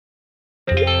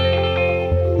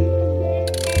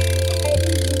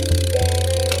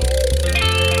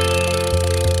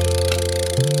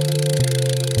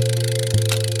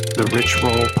the Rich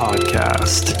Roll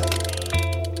Podcast.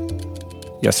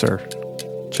 Yes, sir.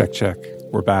 Check, check.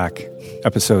 We're back.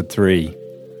 Episode 3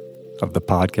 of the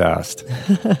podcast.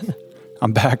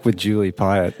 I'm back with Julie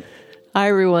Piatt. Hi,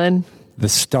 everyone. The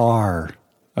star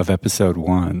of episode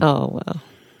 1. Oh, wow.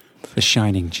 The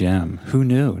shining gem. Who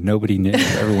knew? Nobody knew.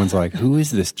 Everyone's like, who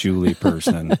is this Julie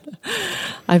person?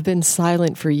 I've been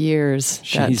silent for years.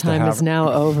 That time is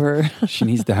now over. She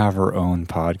needs to have her own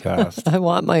podcast. I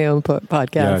want my own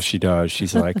podcast. Yeah, she does.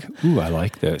 She's like, ooh, I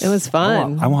like this. It was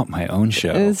fun. I want my own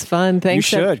show. It was fun. Thanks.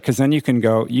 You should, because then you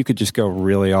could just go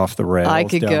really off the rails. I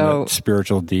could down go the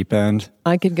spiritual deep end.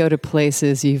 I could go to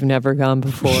places you've never gone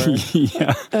before.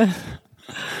 Yeah.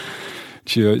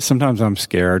 Sometimes I'm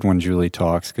scared when Julie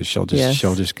talks because she'll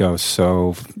just go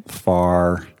so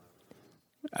far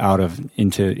out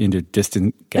into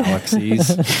distant galaxies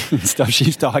and stuff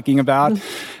she's talking about,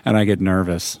 and I get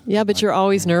nervous. Yeah, but you're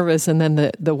always nervous, and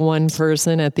then the one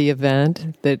person at the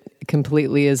event that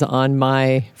completely is on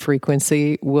my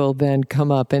frequency will then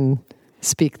come up and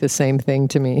speak the same thing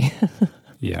to me.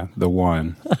 Yeah, the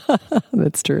one.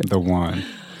 That's true. The one.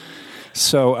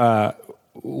 So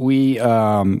we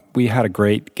had a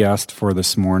great guest for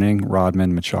this morning,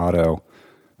 Rodman Machado,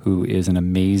 who is an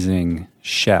amazing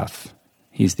chef.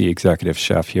 He's the executive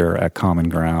chef here at Common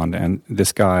Ground, and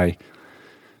this guy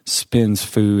spins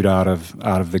food out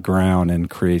of the ground and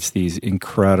creates these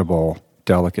incredible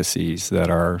delicacies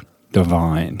that are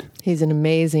divine. He's an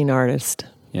amazing artist.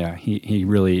 Yeah, he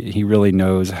really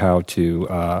knows how to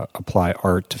apply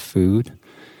art to food,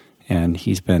 and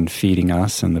he's been feeding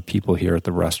us and the people here at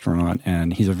the restaurant.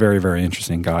 And he's a very, very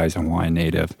interesting guy. He's a Hawaiian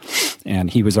native, and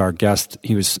he was our guest.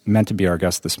 He was meant to be our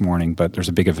guest this morning, but there's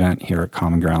a big event here at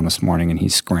Common Ground this morning, and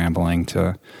he's scrambling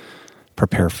to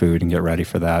prepare food and get ready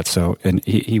for that. So, and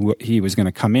he was going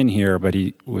to come in here, but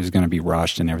he was going to be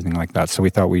rushed and everything like that. So we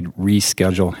thought we'd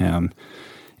reschedule him.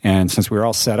 And since we were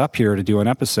all set up here to do an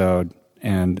episode,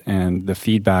 and the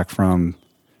feedback from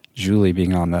Julie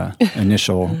being on the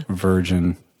initial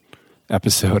virgin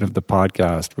episode of the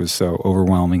podcast was so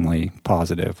overwhelmingly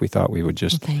positive, we thought we would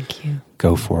just thank you.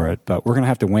 Go for it. But we're going to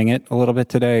have to wing it a little bit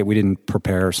today. We didn't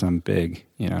prepare some big,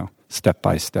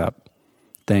 step-by-step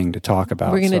thing to talk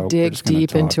about. We're going to dig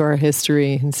deep into our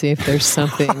history and see if there's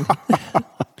something.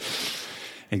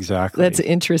 Exactly. That's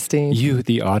interesting. You,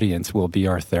 the audience, will be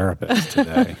our therapist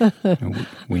today.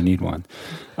 We need one.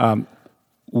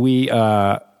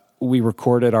 We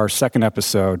recorded our second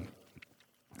episode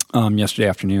yesterday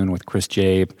afternoon with Chris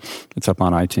Jabe. It's up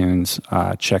on iTunes.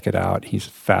 Check it out. He's a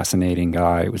fascinating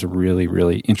guy. It was a really,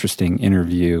 really interesting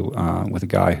interview with a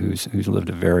guy who's lived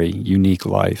a very unique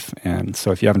life. And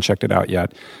so if you haven't checked it out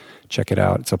yet, check it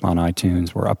out. It's up on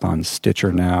iTunes. We're up on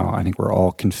Stitcher now. I think we're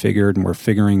all configured, and we're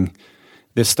figuring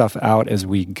this stuff out as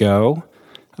we go.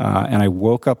 And I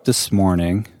woke up this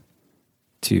morning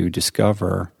to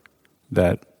discover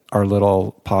that our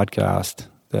little podcast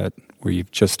that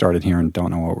we've just started here and don't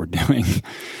know what we're doing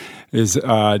is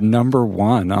number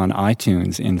 1 on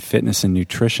iTunes in fitness and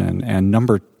nutrition, and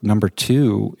number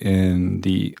 2 in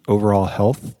the overall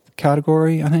health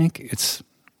category. I think it's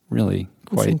really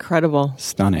quite incredible,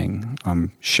 stunning.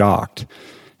 I'm shocked,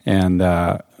 and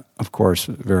of course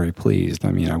very pleased.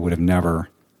 I mean, I would have never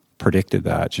predicted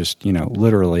that. Just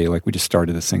literally, like, we just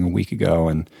started this thing a week ago,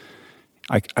 and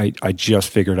I just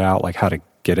figured out like how to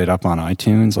get it up on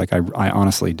iTunes. Like, I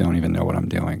honestly don't even know what I'm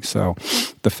doing. So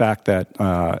the fact that,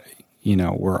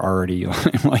 we're already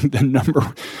like the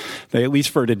number, at least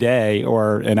for today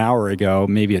or an hour ago,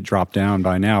 maybe it dropped down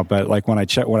by now. But like when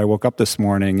I woke up this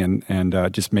morning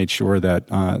and just made sure that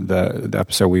the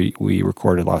episode we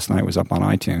recorded last night was up on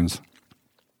iTunes,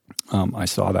 I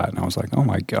saw that and I was like, oh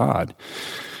my God.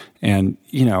 And,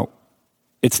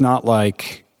 it's not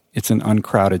like it's an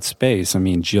uncrowded space. I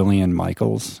mean, Jillian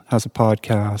Michaels has a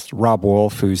podcast. Rob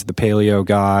Wolf, who's the paleo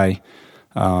guy,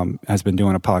 has been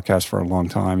doing a podcast for a long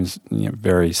time. He's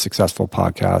very successful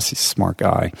podcast. He's a smart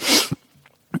guy.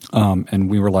 And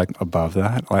we were like above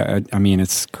that. I mean,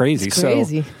 it's crazy. It's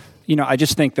crazy. So, I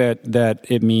just think that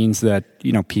it means that,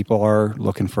 people are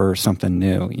looking for something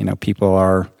new. People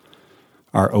are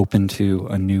open to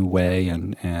a new way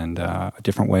and a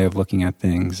different way of looking at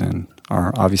things, and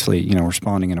are obviously,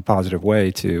 responding in a positive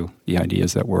way to the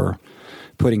ideas that we're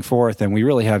putting forth. And we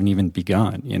really haven't even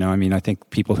begun. I mean, I think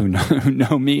people who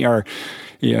know me are,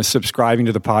 subscribing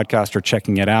to the podcast or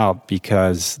checking it out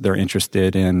because they're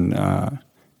interested in,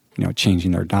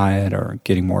 changing their diet or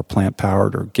getting more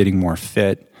plant-powered or getting more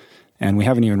fit. And we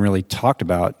haven't even really talked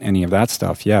about any of that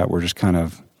stuff yet. We're just kind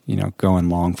of, go in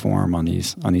long form on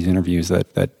these interviews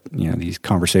that these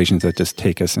conversations that just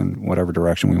take us in whatever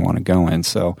direction we want to go in.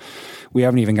 So we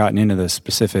haven't even gotten into the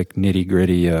specific nitty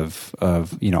gritty of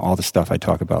all the stuff I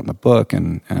talk about in the book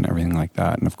and everything like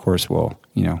that. And of course we'll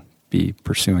be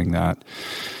pursuing that.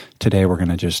 Today we're going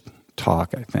to just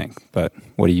talk, I think. But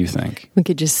what do you think? We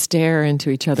could just stare into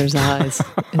each other's eyes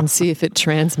and see if it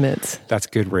transmits. That's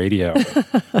good radio.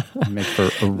 Make for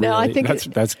a really, no, I think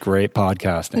that's great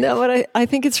podcasting. No, but I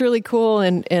think it's really cool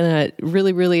and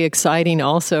really, really exciting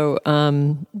also.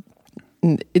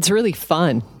 It's really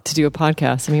fun to do a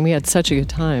podcast. I mean, we had such a good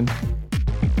time.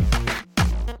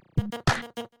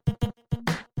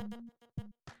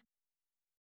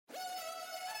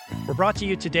 We're brought to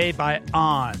you today by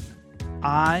On.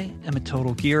 I am a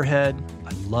total gearhead.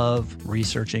 I love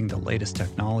researching the latest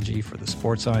technology for the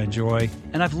sports I enjoy.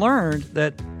 And I've learned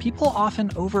that people often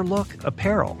overlook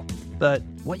apparel. But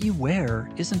what you wear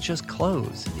isn't just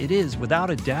clothes. It is,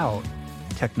 without a doubt,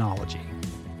 technology.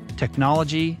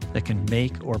 Technology that can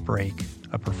make or break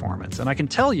a performance. And I can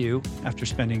tell you, after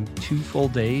spending 2 full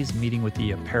days meeting with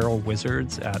the apparel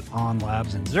wizards at On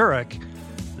Labs in Zurich,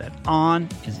 that On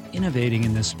is innovating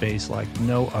in this space like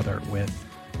no other with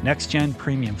next-gen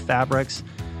premium fabrics,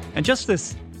 and just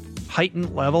this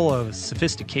heightened level of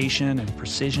sophistication and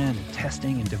precision and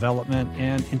testing and development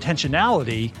and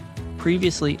intentionality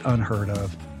previously unheard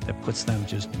of that puts them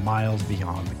just miles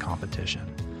beyond the competition.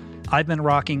 I've been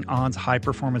rocking On's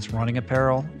high-performance running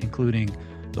apparel, including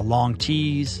the long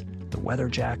tees, the weather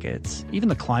jackets, even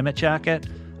the climate jacket,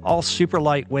 all super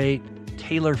lightweight,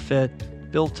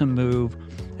 tailor-fit, built to move,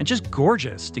 and just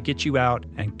gorgeous to get you out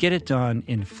and get it done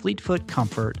in fleet-foot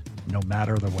comfort, no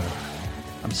matter the weather.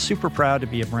 I'm super proud to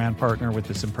be a brand partner with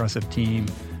this impressive team,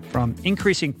 from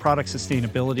increasing product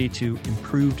sustainability to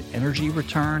improved energy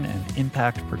return and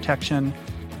impact protection.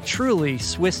 Truly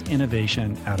Swiss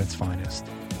innovation at its finest.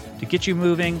 To get you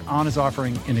moving, On is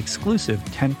offering an exclusive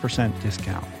 10%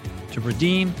 discount. To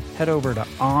redeem, head over to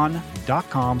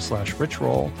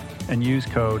on.com/richroll and use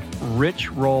code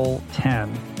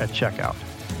RICHROLL10 at checkout.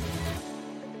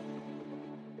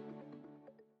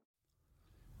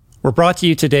 We're brought to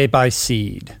you today by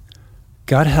Seed.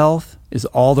 Gut health is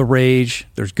all the rage.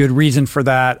 There's good reason for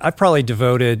that. I've probably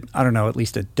devoted, at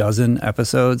least a dozen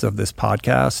episodes of this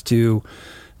podcast to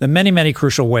the many, many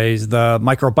crucial ways the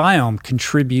microbiome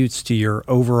contributes to your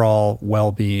overall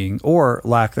well-being or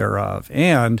lack thereof,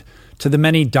 and to the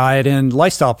many diet and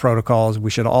lifestyle protocols we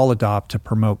should all adopt to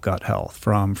promote gut health,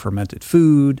 from fermented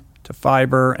food to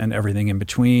fiber and everything in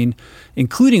between,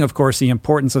 including, of course, the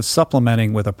importance of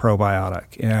supplementing with a probiotic.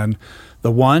 And the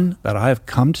one that I have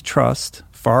come to trust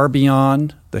far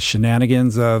beyond the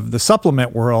shenanigans of the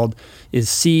supplement world is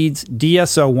Seed's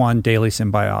DSO1 Daily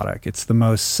Symbiotic. It's the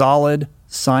most solid,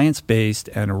 science-based,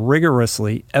 and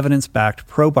rigorously evidence-backed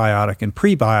probiotic and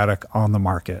prebiotic on the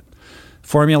market.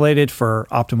 Formulated for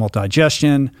optimal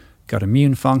digestion, gut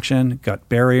immune function, gut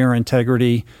barrier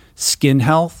integrity, skin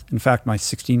health. In fact, my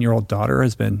 16-year-old daughter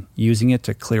has been using it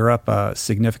to clear up a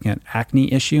significant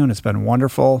acne issue, and it's been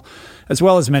wonderful, as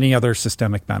well as many other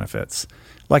systemic benefits.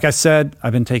 Like I said,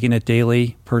 I've been taking it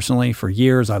daily personally for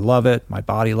years. I love it. My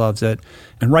body loves it.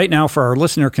 And right now, for our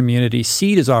listener community,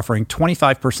 Seed is offering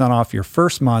 25% off your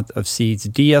first month of Seed's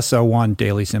DSO1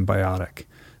 Daily Symbiotic.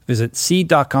 Visit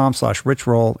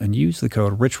seed.com/richroll and use the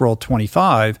code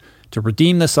richroll25 to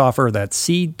redeem this offer. That's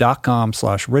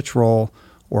seed.com/richroll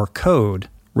or code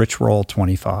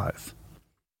richroll25.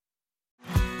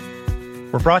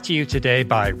 We're brought to you today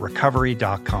by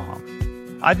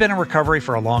recovery.com. I've been in recovery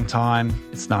for a long time.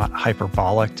 It's not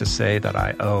hyperbolic to say that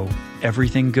I owe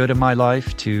everything good in my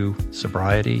life to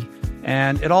sobriety.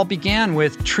 And it all began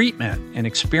with treatment, an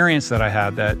experience that I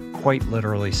had that quite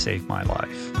literally saved my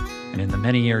life. And in the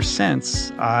many years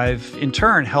since, I've in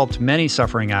turn helped many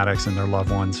suffering addicts and their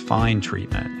loved ones find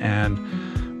treatment. And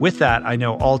with that, I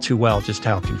know all too well just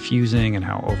how confusing and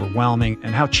how overwhelming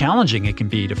and how challenging it can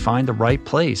be to find the right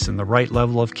place and the right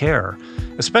level of care,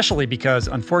 especially because,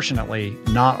 unfortunately,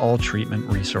 not all treatment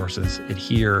resources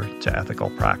adhere to ethical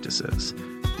practices.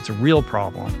 It's a real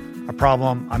problem, a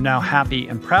problem I'm now happy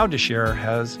and proud to share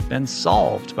has been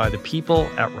solved by the people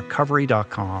at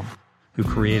recovery.com, who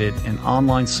created an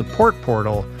online support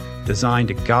portal designed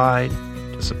to guide,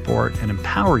 to support, and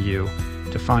empower you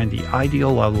to find the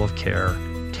ideal level of care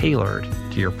tailored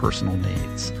to your personal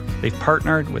needs. They've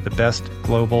partnered with the best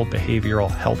global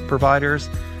behavioral health providers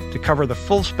to cover the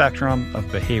full spectrum of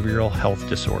behavioral health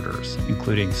disorders,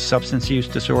 including substance use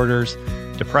disorders,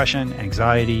 depression,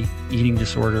 anxiety, eating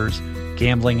disorders,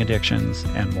 gambling addictions,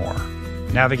 and more.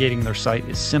 Navigating their site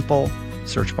is simple.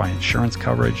 Search by insurance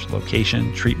coverage,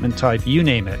 location, treatment type, you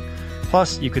name it.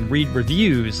 Plus, you can read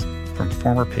reviews from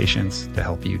former patients to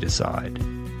help you decide.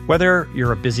 Whether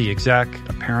you're a busy exec,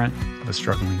 a parent of a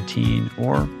struggling teen,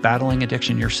 or battling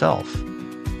addiction yourself,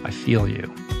 I feel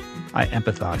you. I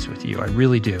empathize with you. I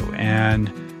really do. And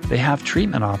they have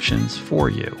treatment options for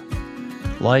you.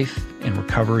 Life in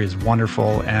recovery is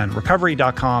wonderful, and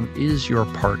Recovery.com is your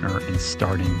partner in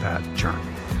starting that journey.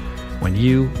 When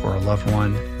you or a loved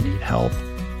one need help,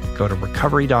 go to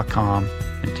Recovery.com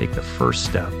and take the first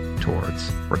step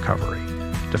towards recovery.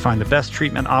 To find the best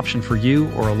treatment option for you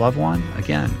or a loved one,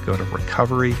 again, go to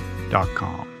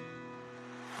Recovery.com.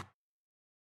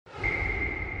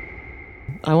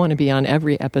 I want to be on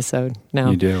every episode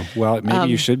now. You do. Well, maybe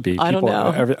you should be. I don't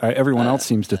know. Everyone else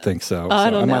seems to think so.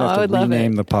 I don't know. I might have to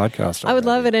rename the podcast. I would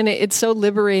love it. And it's so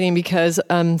liberating because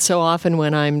so often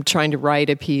when I'm trying to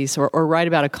write a piece or write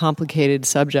about a complicated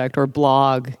subject or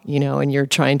blog, and you're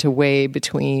trying to weigh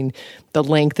between the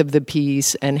length of the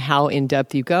piece and how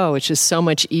in-depth you go, it's just so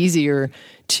much easier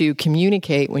to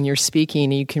communicate when you're speaking,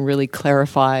 and you can really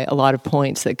clarify a lot of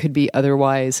points that could be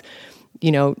otherwise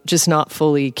just not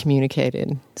fully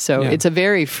communicated. So It's a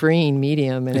very freeing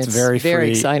medium, and it's very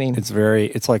exciting.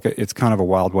 It's kind of a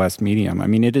Wild West medium. I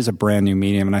mean, it is a brand new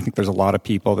medium, and I think there's a lot of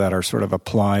people that are sort of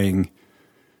applying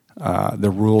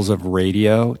the rules of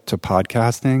radio to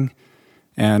podcasting.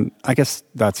 And I guess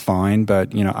that's fine,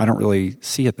 but, I don't really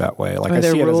see it that way. Like, I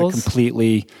see it as a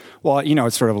completely,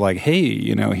 it's sort of like, hey,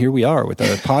 here we are with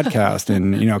a podcast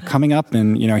and, coming up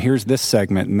and, here's this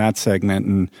segment and that segment.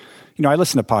 And, I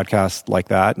listen to podcasts like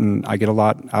that and I get a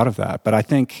lot out of that. But I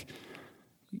think,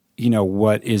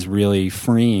 what is really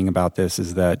freeing about this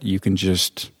is that you can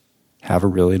just have a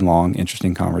really long,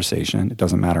 interesting conversation. It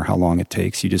doesn't matter how long it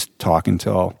takes. You just talk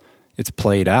until it's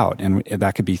played out. And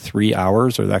that could be 3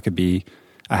 hours or that could be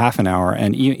a half an hour.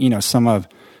 And,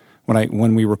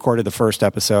 when we recorded the first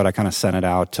episode, I kind of sent it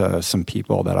out to some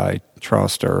people that I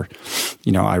trust or,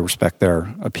 I respect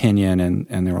their opinion.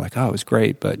 And they were like, oh, it was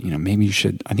great. But, maybe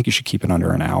I think you should keep it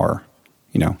under an hour.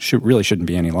 Really shouldn't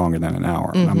be any longer than an hour.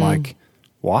 Mm-hmm. And I'm like,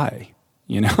 why?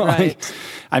 Right.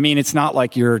 I mean, it's not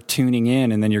like you're tuning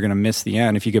in and then you're going to miss the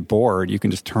end. If you get bored, you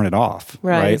can just turn it off.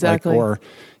 Right? Exactly.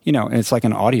 It's like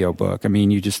an audiobook. I mean,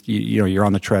 you're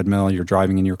on the treadmill, you're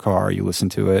driving in your car, you listen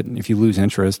to it. And if you lose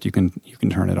interest, you can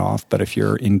turn it off. But if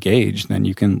you're engaged, then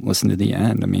you can listen to the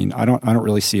end. I mean, I don't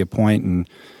really see a point in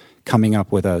coming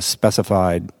up with a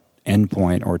specified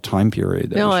endpoint or time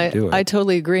period that you should do it. I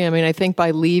totally agree. I mean, I think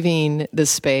by leaving the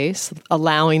space,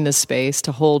 allowing the space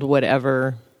to hold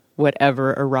whatever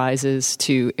arises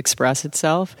to express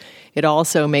itself, it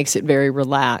also makes it very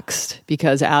relaxed,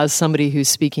 because as somebody who's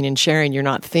speaking and sharing, you're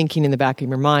not thinking in the back of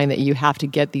your mind that you have to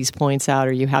get these points out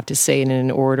or you have to say it in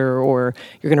an order or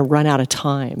you're going to run out of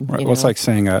time. Right. Well, it's like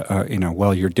saying,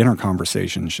 your dinner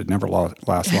conversation should never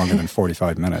last longer than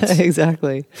 45 minutes.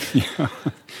 Exactly. Yeah.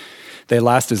 They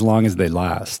last as long as they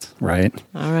last, right?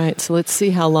 All right. So let's see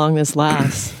how long this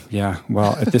lasts. Yeah.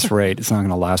 Well, at this rate, it's not going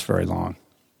to last very long.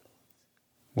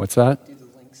 What's that? Do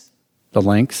the links. The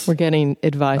links? We're getting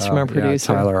advice from our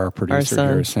producer. Tyler, our producer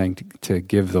here, is saying to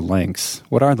give the links.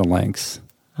 What are the links?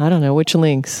 I don't know. Which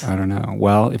links? I don't know.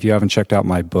 Well, if you haven't checked out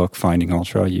my book, Finding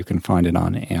Ultra, you can find it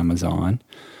on Amazon.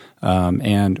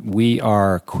 And we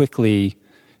are quickly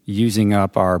using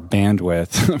up our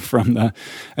bandwidth from the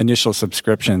initial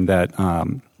subscription that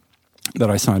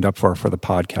I signed up for the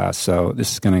podcast. So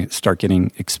this is going to start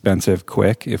getting expensive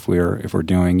quick if we're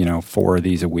doing 4 of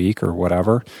these a week or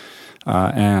whatever.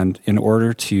 And in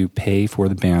order to pay for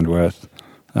the bandwidth,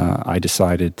 I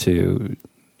decided to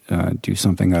do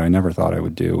something that I never thought I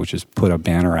would do, which is put a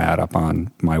banner ad up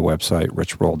on my website,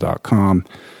 richroll.com.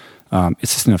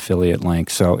 It's just an affiliate link.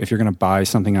 So if you're going to buy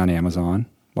something on Amazon,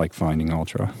 like Finding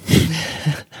Ultra,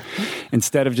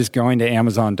 instead of just going to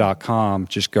Amazon.com,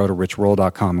 just go to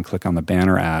richroll.com and click on the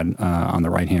banner ad on the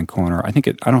right-hand corner. I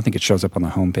don't think it shows up on the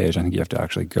homepage. I think you have to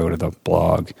actually go to the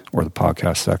blog or the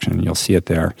podcast section, and you'll see it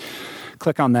there.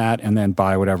 Click on that and then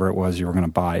buy whatever it was you were going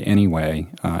to buy anyway,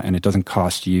 and it doesn't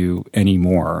cost you any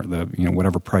more.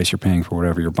 Whatever price you're paying for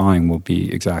whatever you're buying will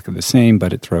be exactly the same,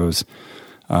 but it throws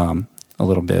a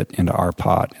little bit into our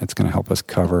pot. It's going to help us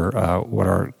cover what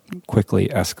are quickly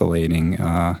escalating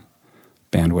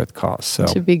bandwidth costs. So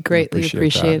to be greatly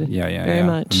appreciated. Yeah. Very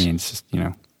much. I mean, it's just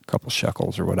a couple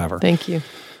shekels or whatever. Thank you.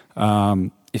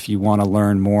 If you want to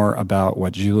learn more about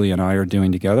what Julie and I are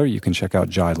doing together, you can check out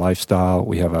Jai Lifestyle.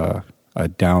 We have a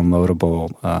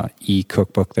downloadable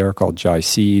e-cookbook there called Jai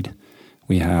Seed.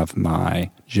 We have my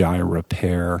Jai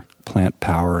Repair Plant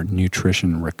Powered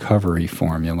Nutrition Recovery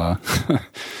Formula,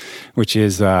 which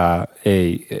is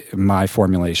my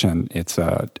formulation. It's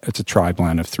a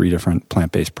tri-blend of 3 different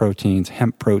plant-based proteins: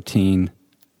 hemp protein,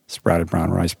 sprouted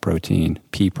brown rice protein,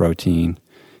 pea protein.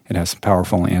 It has some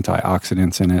powerful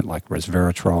antioxidants in it, like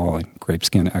resveratrol and grape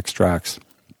skin extracts.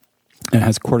 And it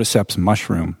has cordyceps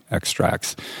mushroom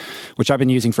extracts, which I've been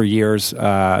using for years. Studies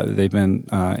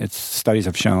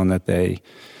have shown that they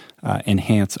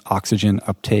enhance oxygen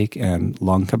uptake and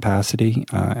lung capacity,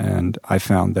 and I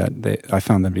found them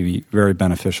to be very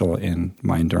beneficial in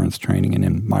my endurance training and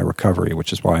in my recovery,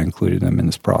 which is why I included them in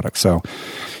this product. So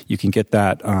you can get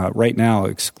that right now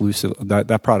exclusive.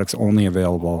 That product's only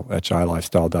available at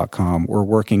jhilifestyle.com. We're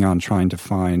working on trying to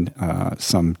find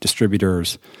some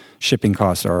distributors. Shipping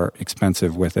costs are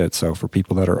expensive with it, so for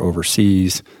people that are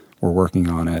overseas, we're working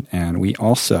on it. And we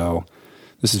also,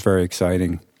 this is very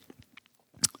exciting,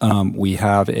 we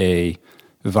have a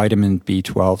vitamin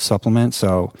B12 supplement.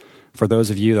 So for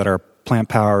those of you that are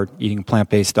plant-powered, eating a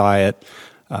plant-based diet,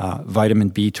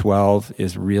 vitamin B12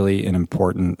 is really an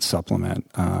important supplement.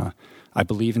 I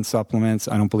believe in supplements.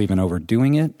 I don't believe in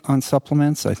overdoing it on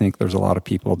supplements. I think there's a lot of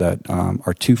people that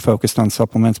are too focused on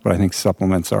supplements, but I think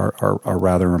supplements are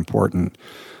rather important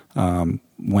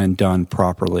when done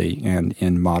properly and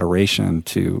in moderation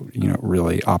to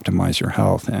really optimize your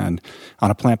health. And on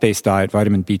a plant-based diet,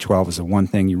 vitamin B12 is the one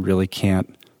thing you really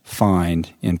can't find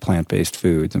in plant-based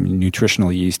foods. I mean,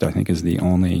 nutritional yeast, I think, is the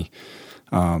only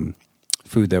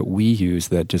food that we use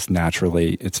that just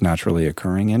it's naturally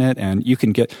occurring in it. And you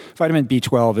can get vitamin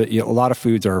B12. A lot of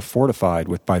foods are fortified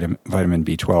with vitamin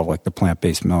B12, like the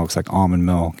plant-based milks, like almond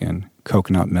milk and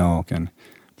coconut milk and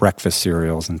breakfast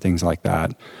cereals and things like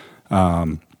that.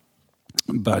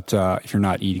 But if you're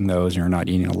not eating those, or you're not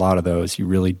eating a lot of those, you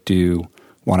really do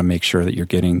want to make sure that you're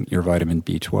getting your vitamin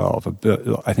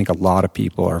B12. I think a lot of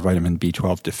people are vitamin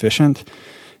B12 deficient.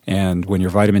 And when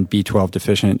you're vitamin B12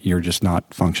 deficient, you're just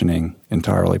not functioning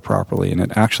entirely properly. And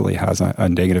it actually has a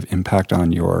negative impact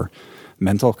on your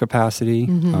mental capacity,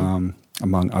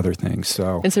 among other things.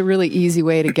 So it's a really easy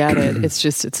way to get it. It's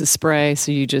a spray,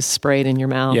 so you just spray it in your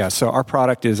mouth. Yeah, so our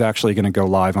product is actually going to go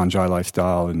live on Jai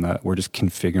Lifestyle, and we're just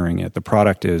configuring it. The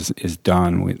product is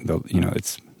done.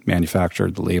 It's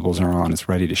manufactured. The labels are on. It's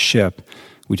ready to ship.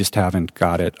 We just haven't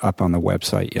got it up on the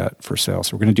website yet for sale.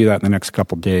 So we're going to do that in the next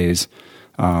couple days.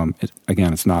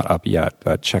 It's not up yet,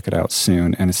 but check it out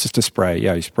soon. And it's just a spray.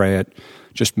 Yeah, you spray it,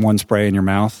 just one spray in your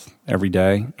mouth every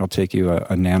day. It'll take you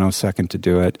a nanosecond to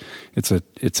do it. It's a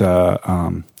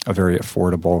very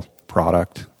affordable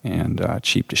product and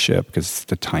cheap to ship because it's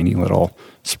the tiny little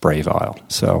spray vial.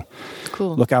 So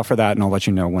cool. Look out for that, and I'll let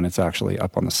you know when it's actually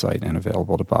up on the site and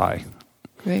available to buy.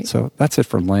 Great. So that's it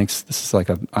for links. This is I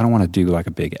don't want to do like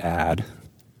a big ad.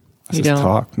 You don't?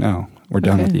 Talk. No, we're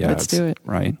done with the ads. Let's do it.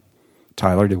 Right.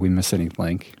 Tyler, did we miss any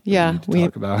link? Yeah, we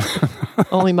talk about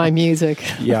only my music.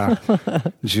 Yeah,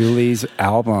 Julie's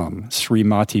album,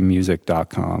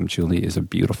 srimatimusic.com. Julie is a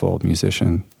beautiful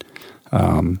musician.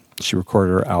 She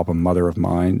recorded her album, Mother of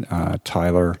Mine.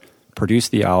 Tyler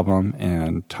produced the album,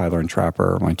 and Tyler and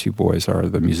Trapper, my two boys, are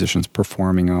the musicians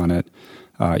performing on it.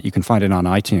 You can find it on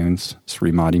iTunes,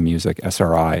 Srimati Music,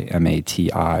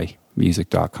 SRIMATI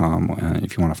music.com.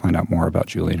 If you want to find out more about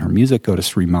Julie and her music, go to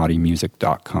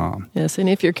srimatimusic.com. Yes, and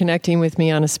if you're connecting with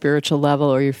me on a spiritual level,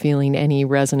 or you're feeling any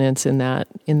resonance in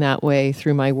that way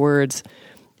through my words,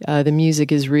 the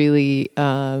music is really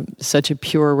such a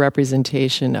pure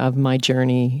representation of my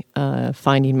journey,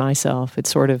 finding myself. It's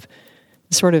sort of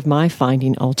my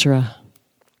finding ultra.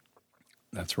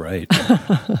 That's right.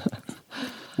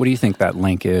 What do you think that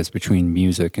link is between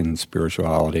music and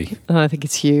spirituality? I think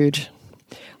it's huge.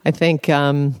 I think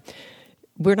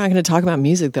we're not going to talk about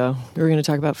music, though. We're going to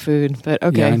talk about food, but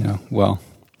okay. Yeah, I know. Well,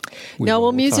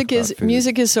 music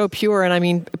is so pure, and I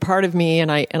mean, part of me,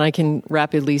 and I can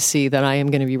rapidly see that I am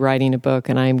going to be writing a book,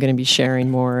 and I am going to be sharing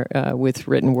more with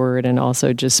written word and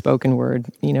also just spoken word.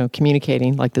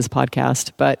 Communicating like this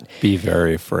podcast. But be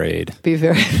very afraid.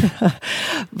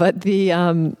 But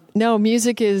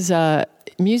music is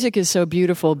so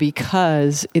beautiful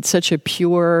because it's such a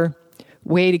pure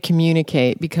way to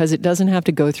communicate, because it doesn't have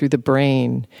to go through the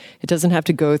brain. It doesn't have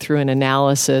to go through an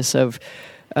analysis of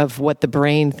what the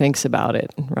brain thinks about it,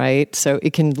 right? So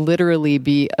it can literally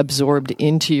be absorbed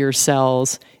into your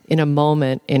cells in a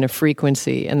moment, in a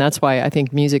frequency. And that's why I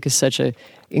think music is such an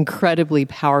incredibly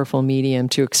powerful medium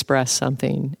to express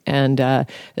something. And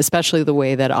especially the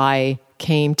way that I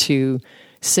came to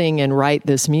sing and write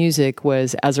this music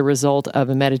was as a result of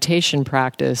a meditation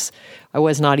practice. I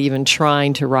was not even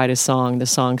trying to write a song. The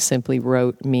song simply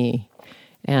wrote me.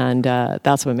 And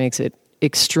that's what makes it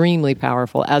extremely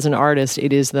powerful. As an artist,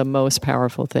 it is the most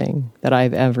powerful thing that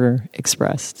I've ever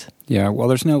expressed. Yeah, well,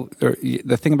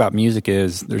 the thing about music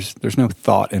is there's no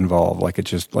thought involved. Like, it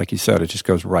just, like you said, it just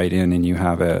goes right in, and you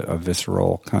have a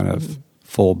visceral kind of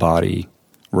full body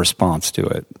response to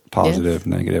it, positive,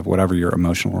 negative, whatever your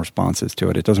emotional response is to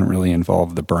it. It doesn't really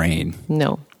involve the brain.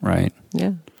 No. Right?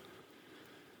 Yeah.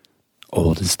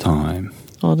 Old as time.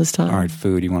 All this time. All right,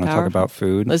 food. You want to talk about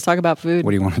food? Let's talk about food.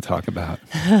 What do you want to talk about?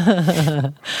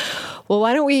 Well,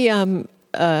 why don't we,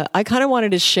 I kind of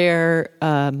wanted to share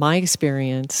my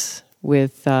experience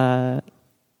with plant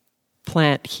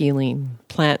healing.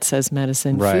 Plants as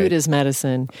medicine. Right. Food as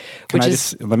medicine.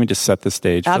 Let me just set the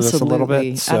stage for this a little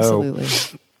bit. So, absolutely.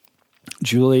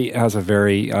 Julie has a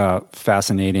very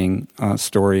fascinating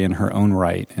story in her own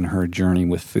right, in her journey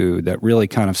with food, that really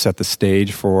kind of set the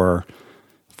stage for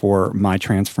my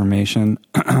transformation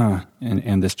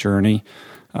and this journey.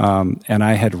 And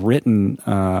I had written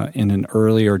in an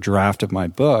earlier draft of my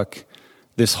book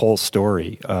this whole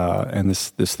story and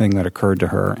this thing that occurred to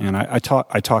her. And I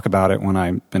talk about it when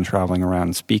I've been traveling around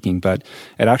and speaking, but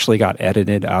it actually got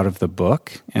edited out of the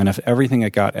book. And if everything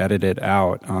that got edited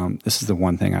out, this is the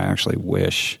one thing I actually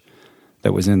wish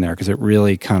that was in there, because it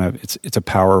really kind of it's a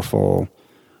powerful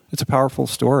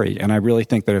story. And I really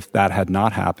think that if that had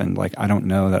not happened, like, I don't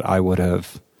know that I would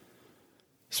have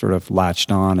sort of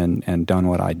latched on and done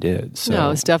what I did. So,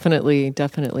 no, it's definitely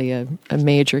a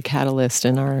major catalyst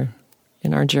in our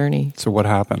journey. So what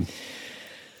happened?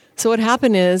 So what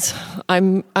happened is,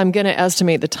 I'm going to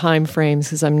estimate the time frames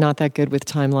because I'm not that good with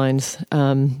timelines.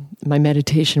 My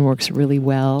meditation works really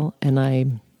well, and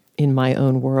I'm in my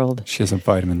own world. She has a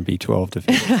vitamin B12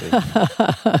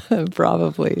 deficiency.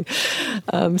 Probably.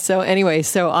 So anyway,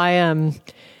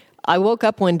 I woke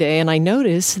up one day and I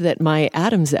noticed that my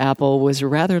Adam's apple was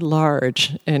rather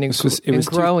large and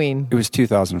growing. It was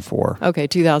 2004. Okay,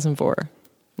 2004.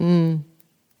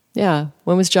 Yeah.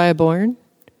 When was Jaya born?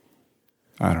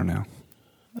 I don't know.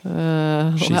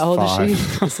 How old 5. is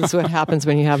she? This is what happens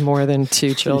when you have more than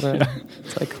 2 children. Yeah.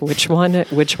 It's like, which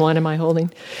one am I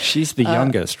holding? She's the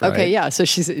youngest, right? Okay, yeah. So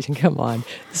come on.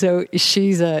 So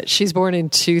she's born in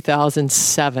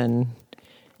 2007.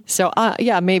 So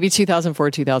maybe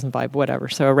 2004, 2005, whatever.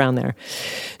 So around there.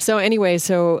 So anyway,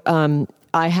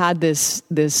 I had this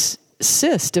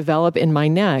cyst develop in my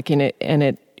neck, and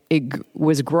it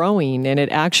was growing, and it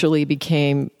actually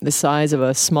became the size of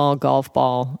a small golf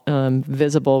ball,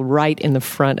 visible right in the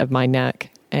front of my neck.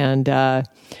 And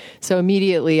so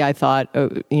immediately I thought,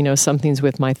 something's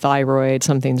with my thyroid,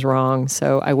 something's wrong.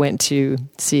 So I went to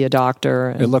see a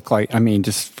doctor. It looked like,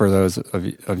 just for those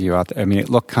of you out there, it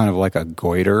looked kind of like a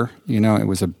goiter. It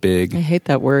was a big... I hate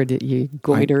that word,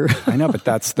 goiter. I know, but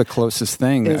that's the closest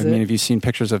thing. Have you seen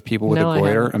pictures of people with a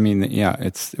goiter?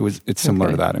 It's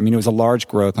similar to that. It was a large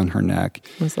growth on her neck.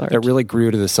 It was large. That really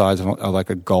grew to the size of like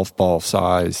a golf ball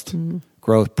sized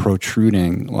growth,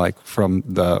 protruding like from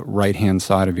the right-hand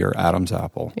side of your Adam's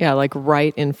apple. Yeah, like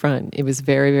right in front. It was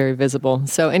very, very visible.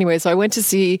 So anyway, I went to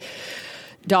see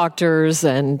doctors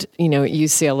and,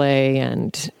 UCLA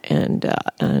and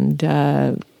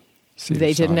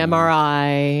they did an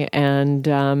MRI, and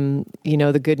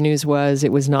the good news was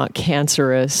it was not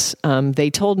cancerous.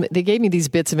 They gave me these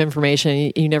bits of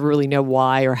information. You never really know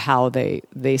why or how they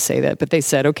say that, but they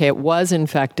said, okay, it was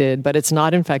infected, but it's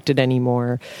not infected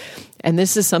anymore. And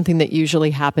this is something that usually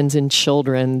happens in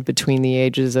children between the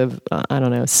ages of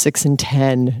 6 and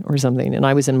 10 or something. And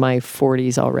I was in my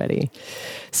 40s already,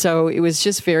 so it was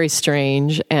just very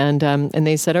strange. And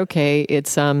they said, okay,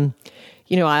 it's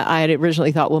I had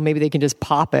originally thought, well, maybe they can just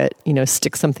pop it,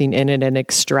 stick something in it and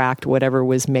extract whatever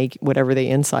the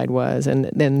inside was. And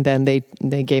then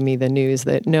they gave me the news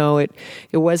that no, it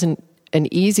wasn't an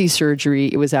easy surgery.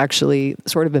 It was actually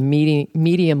sort of a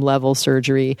medium level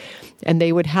surgery. And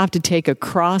they would have to take a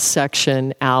cross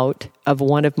section out of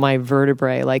one of my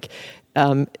vertebrae. Like,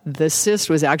 the cyst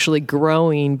was actually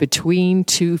growing between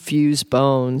 2 fused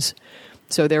bones.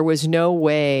 So there was no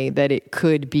way that it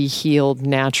could be healed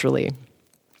naturally.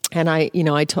 And I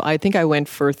think I went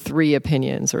for 3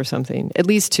 opinions or something, at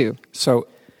least 2. So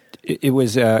it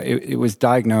was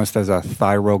diagnosed as a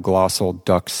thyroglossal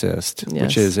duct cyst, yes.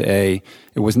 Which is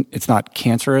it's not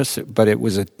cancerous, but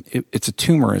it's a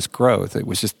tumorous growth. It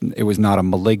was not a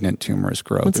malignant tumorous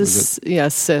growth. It's a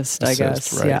cyst, I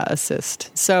guess. Right? Yeah, a cyst.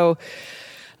 So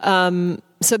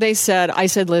they said, I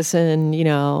said, listen,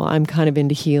 I'm kind of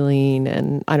into healing,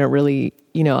 and I don't really,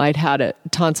 I'd had a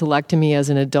tonsillectomy as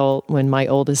an adult when my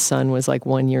oldest son was like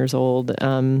 1 year old.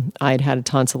 I'd had a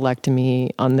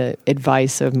tonsillectomy on the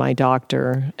advice of my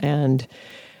doctor, and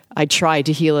I tried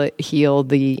to heal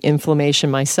the inflammation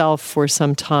myself for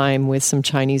some time with some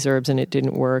Chinese herbs, and it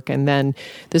didn't work. And then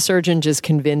the surgeon just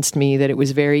convinced me that it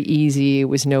was very easy. It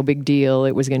was no big deal.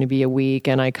 It was going to be a week.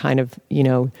 And I kind of,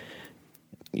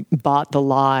 bought the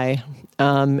lie,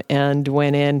 and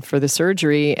went in for the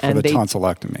surgery. And the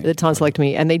tonsillectomy. The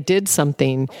tonsillectomy. And they did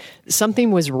something.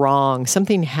 Something was wrong.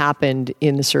 Something happened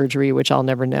in the surgery, which I'll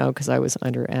never know because I was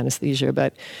under anesthesia.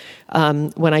 But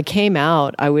when I came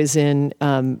out, I was in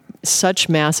such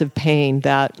massive pain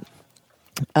that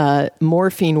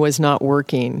morphine was not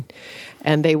working.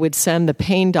 And they would send the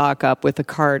pain doc up with a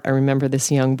cart. I remember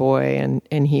this young boy,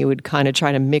 and he would kind of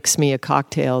try to mix me a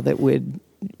cocktail that would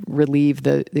relieve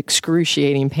the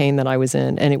excruciating pain that I was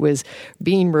in. And it was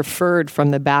being referred from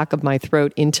the back of my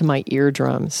throat into my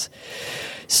eardrums.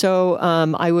 So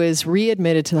I was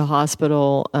readmitted to the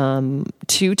hospital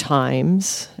 2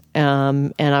 times,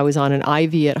 and I was on an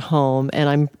IV at home, and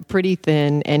I'm pretty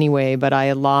thin anyway, but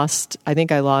I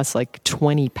think I lost like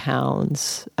 20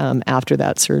 pounds after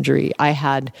that surgery.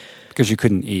 Because you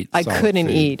couldn't eat. I couldn't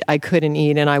eat.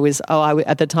 And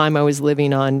at the time I was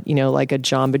living on, like a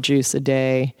Jamba Juice a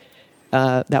day.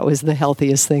 That was the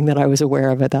healthiest thing that I was aware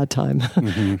of at that time.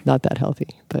 Mm-hmm. Not that healthy,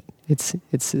 but it's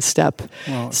a step.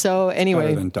 Well, so anyway,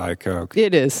 better than Diet Coke.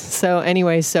 It is. So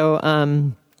anyway,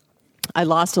 I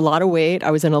lost a lot of weight.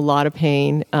 I was in a lot of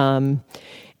pain.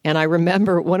 And I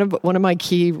remember one of my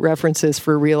key references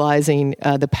for realizing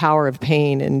the power of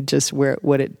pain and just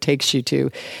what it takes you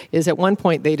to is at one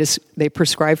point they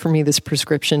prescribed for me this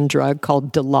prescription drug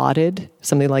called Dilaudid,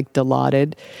 something like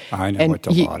Dilaudid. I know what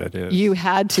Dilaudid is. You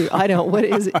had to. I don't. What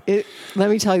is it?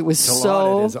 Let me tell you, it was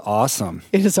Dilaudid is awesome.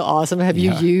 It is awesome. Have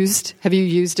you used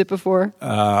it before?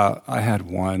 I had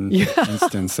one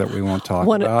instance that we won't talk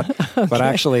about. Okay. But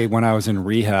actually, when I was in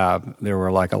rehab, there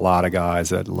were like a lot of guys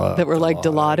that loved that were like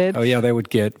Dilaudid. Oh yeah, they would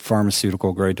get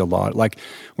pharmaceutical grade Dilaudid. Like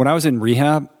when I was in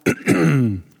rehab,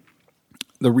 the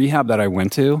rehab that I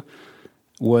went to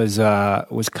was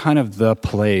kind of the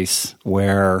place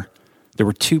where there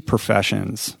were 2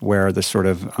 professions where the sort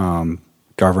of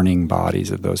governing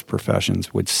bodies of those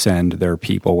professions would send their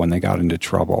people when they got into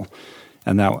trouble.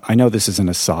 And that, I know this is an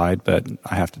aside, but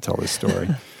I have to tell this story.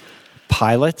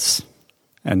 Pilots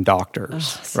and doctors,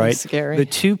 so right? Scary. The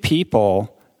 2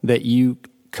 people that you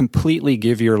completely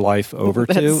give your life over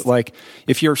to, like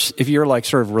if you're like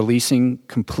sort of releasing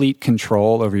complete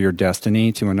control over your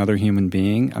destiny to another human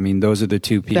being, I mean, those are the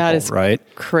 2 people, that is right?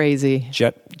 Crazy.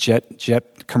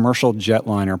 Commercial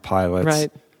jetliner pilots,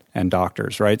 right, and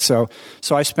doctors, right? So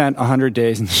I spent 100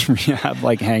 days in rehab,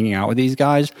 like hanging out with these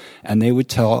guys, and they would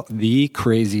tell the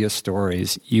craziest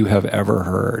stories you have ever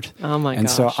heard. Oh my gosh. And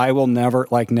so I will never,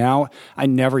 like now, I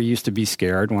never used to be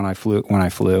scared when I flew,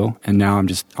 and now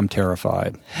I'm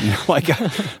terrified,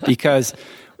 because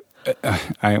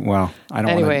I don't want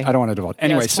to divulge.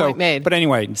 Anyway, yes, point made. But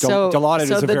anyway,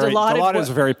 Dilaudid is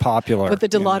very popular. But the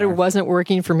Dilaudid wasn't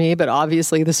working for me. But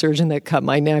obviously, the surgeon that cut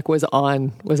my neck was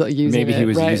using. Maybe he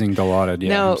was right? using Dilaudid,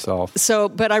 himself. So,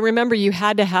 but I remember you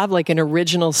had to have like an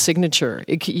original signature.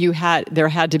 There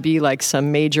had to be like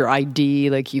some major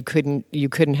ID. Like you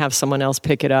couldn't have someone else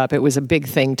pick it up. It was a big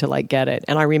thing to like get it.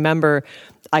 And I remember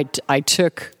I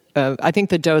took. I think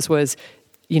the dose was,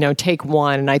 take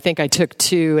 1, and I think I took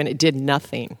 2, and it did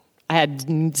nothing. I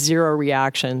had 0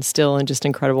 reaction, still in just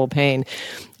incredible pain.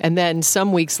 And then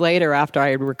some weeks later, after I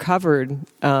had recovered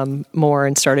more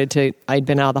and I'd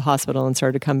been out of the hospital and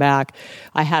started to come back,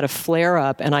 I had a flare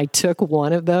up, and I took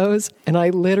one of those, and I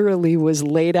literally was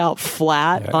laid out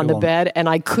flat on the bed, and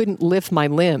I couldn't lift my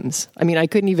limbs. I mean, I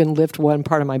couldn't even lift one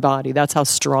part of my body. That's how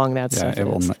strong that stuff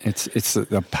is. It's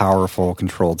a powerful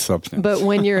controlled substance. But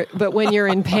when you're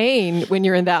in pain, when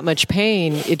you're in that much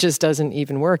pain, it just doesn't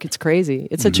even work. It's crazy.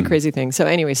 It's such a crazy thing. So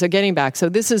anyway, getting back. So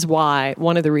this is why,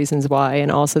 one of the reasons why,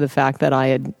 and also the fact that I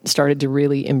had started to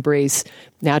really embrace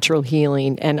natural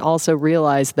healing and also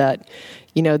realize that,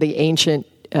 the ancient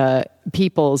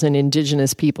peoples and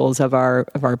indigenous peoples of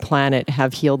our planet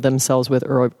have healed themselves with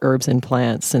herbs and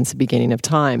plants since the beginning of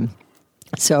time.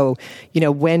 So,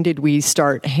 when did we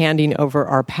start handing over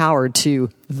our power to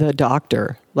the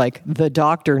doctor? Like, the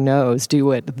doctor knows, do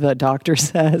what the doctor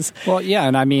says. Well, yeah,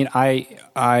 and I mean, I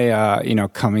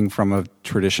coming from a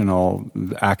traditional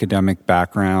academic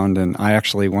background, and I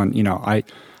actually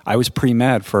I was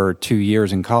pre-med for 2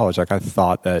 years in college. Like, I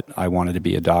thought that I wanted to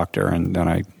be a doctor, and then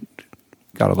I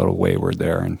got a little wayward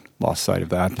there and lost sight of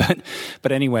that.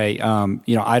 But anyway,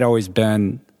 I'd always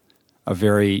been a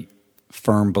very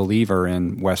firm believer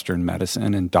in Western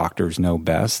medicine and doctors know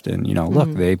best. And,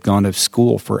 look, they've gone to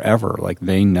school forever. Like,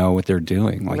 they know what they're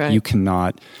doing. Like, Right. you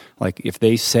cannot, like, if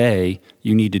they say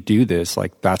you need to do this,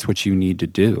 like, that's what you need to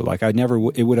do. Like,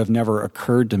 it would have never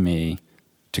occurred to me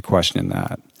to question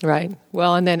that. Right.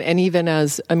 Well, and even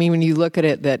when you look at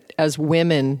it, that as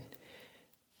women,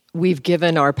 we've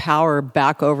given our power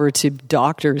back over to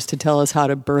doctors to tell us how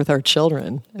to birth our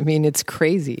children. I mean, it's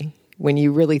crazy when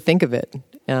you really think of it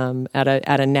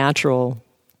at a natural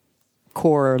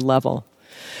core level.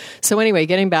 So anyway,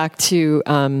 getting back to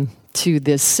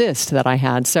this cyst that I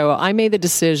had. So I made the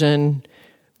decision.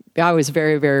 I was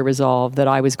very, very resolved that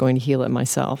I was going to heal it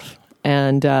myself.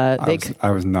 And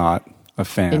I was not a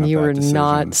fan and of you that were decision.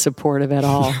 Not supportive at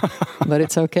all, but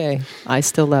it's okay. I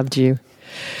still loved you.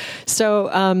 So,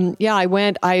 I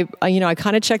went, I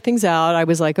kind of checked things out. I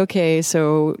was like, okay,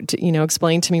 so,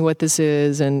 explain to me what this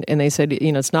is. And they said,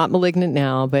 it's not malignant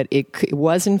now, but it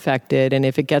was infected. And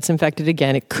if it gets infected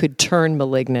again, it could turn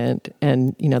malignant.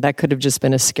 And, that could have just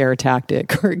been a scare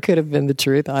tactic, or it could have been the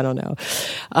truth. I don't know.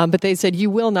 But they said, you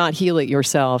will not heal it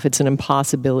yourself. It's an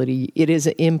impossibility. It is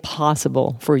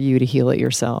impossible for you to heal it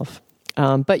yourself.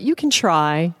 But you can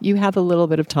try. You have a little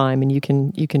bit of time, and you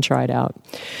can try it out.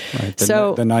 Right.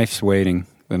 So the knife's waiting.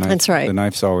 That's right. The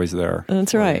knife's always there.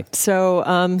 That's right. So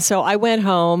I went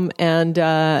home and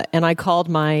I called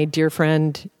my dear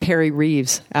friend Perry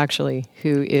Reeves, actually,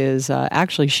 who is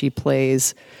she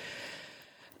plays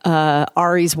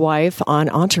Ari's wife on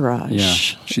Entourage. Yeah,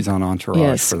 she's on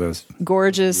Entourage for those.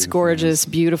 Gorgeous,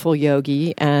 beautiful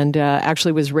yogi, and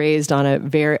actually was raised on a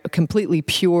very completely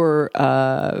pure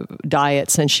diet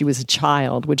since she was a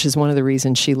child, which is one of the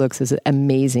reasons she looks as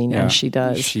amazing as she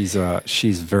does.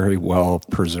 She's very well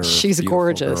preserved. She's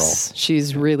gorgeous. Girl.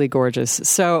 She's really gorgeous.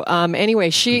 So anyway,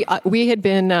 we had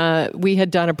done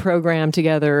a program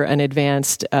together, an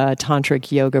advanced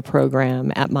tantric yoga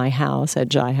program at my house at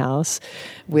Jai House,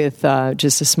 with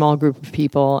just a small group of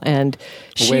people. And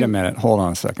wait a minute, hold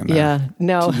on a second there. Yeah,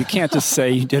 no. So you can't just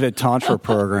say you did a tantra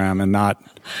program and not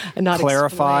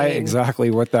clarify exactly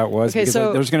what that was, because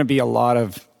there's going to be a lot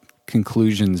of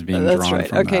conclusions being drawn from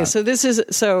that. Okay, so this is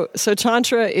so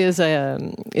tantra is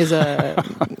a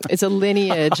it's a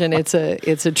lineage, and it's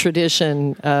a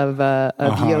tradition of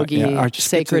yogi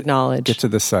sacred knowledge. Get to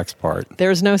the sex part.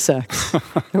 There's no sex.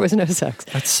 There was no sex.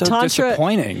 That's so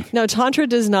disappointing. No, tantra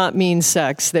does not mean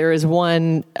sex. There is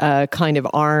one kind of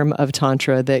arm of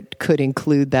tantra that could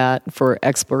include that for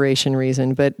exploration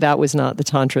reason, but that was not the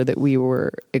tantra that we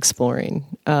were exploring.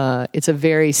 It's a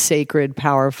very sacred,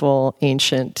 powerful,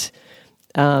 ancient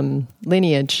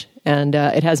lineage, and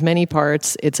it has many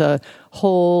parts. It's a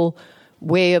whole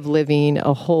way of living,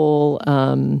 a whole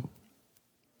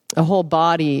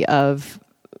body of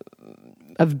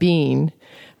being,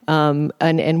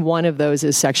 and one of those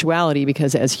is sexuality,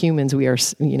 because as humans we are,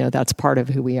 that's part of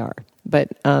who we are.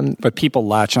 But people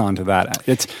latch on to that.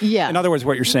 In other words,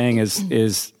 what you're saying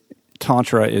is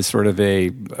Tantra is sort of a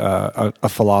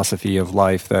philosophy of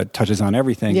life that touches on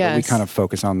everything, but we kind of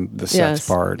focus on the sex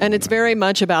part. And it's very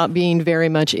much about being very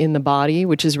much in the body,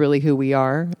 which is really who we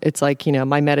are. It's like,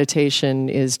 my meditation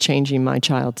is changing my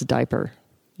child's diaper.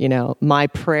 My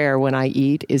prayer when I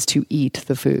eat is to eat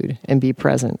the food and be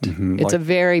present. Mm-hmm. It's a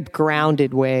very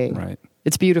grounded way. Right.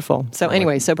 It's beautiful. So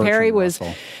anyway, Perry was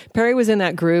in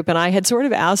that group, and I had sort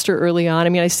of asked her early on. I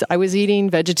mean, I was eating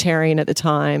vegetarian at the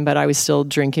time, but I was still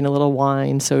drinking a little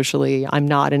wine socially. I'm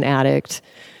not an addict.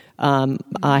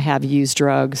 I have used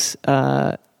drugs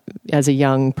as a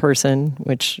young person,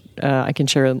 which I can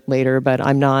share later, but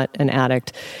I'm not an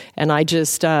addict. And I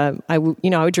just, I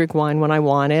would drink wine when I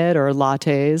wanted, or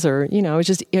lattes, or,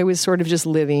 I was sort of just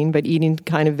living, but eating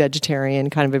kind of vegetarian,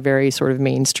 kind of a very sort of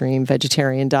mainstream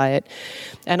vegetarian diet.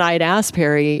 And I had asked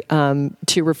Perry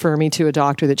to refer me to a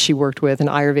doctor that she worked with, an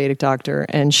Ayurvedic doctor,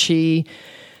 and she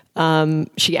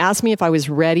asked me if I was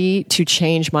ready to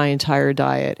change my entire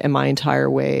diet and my entire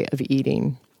way of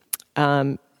eating.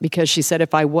 Because she said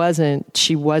if I wasn't,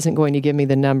 she wasn't going to give me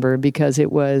the number, because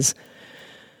it was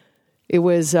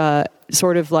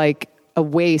sort of like a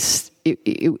waste.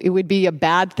 It would be a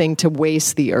bad thing to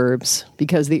waste the herbs,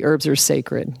 because the herbs are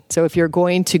sacred. So if you're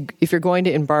going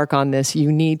to embark on this,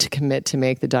 you need to commit to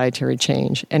make the dietary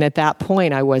change. And at that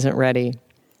point, I wasn't ready.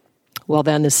 Well,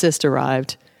 then the cyst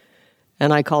arrived.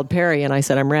 And I called Perry and I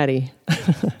said, I'm ready.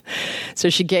 So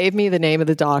she gave me the name of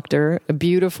the doctor, a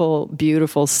beautiful,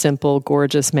 beautiful, simple,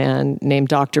 gorgeous man named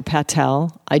Dr.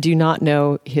 Patel. I do not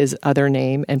know his other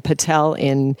name. And Patel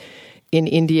in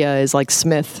India is like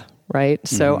Smith, right?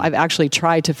 So I've actually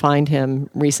tried to find him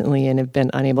recently and have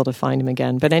been unable to find him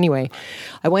again. But anyway,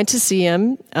 I went to see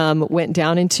him, went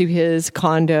down into his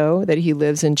condo that he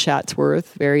lives in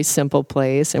Chatsworth, very simple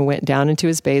place, and went down into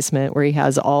his basement where he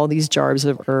has all these jars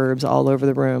of herbs all over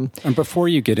the room. And before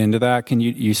you get into that, can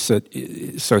you said,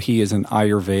 so he is an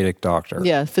Ayurvedic doctor.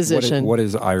 Yeah, physician. What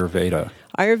is Ayurveda?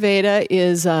 Ayurveda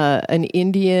is an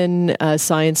Indian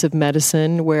science of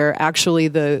medicine where actually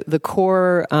the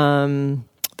core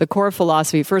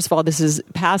philosophy, first of all, this is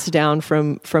passed down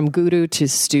from guru to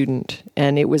student,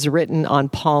 and it was written on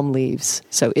palm leaves.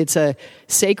 So it's a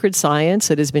sacred science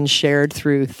that has been shared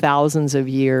through thousands of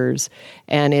years,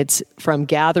 and it's from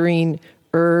gathering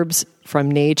herbs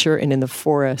from nature and in the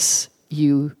forests.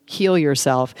 You heal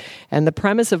yourself. And the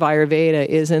premise of Ayurveda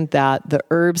isn't that the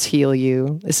herbs heal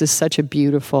you. This is such a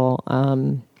beautiful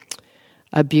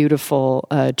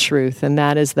truth, and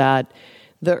that is that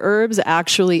the herbs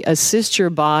actually assist your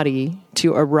body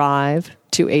to arrive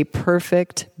to a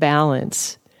perfect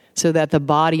balance so that the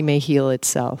body may heal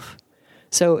itself.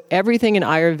 So everything in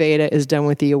Ayurveda is done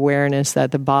with the awareness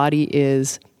that the body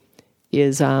is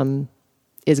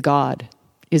God,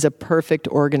 is a perfect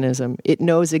organism. It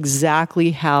knows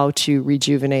exactly how to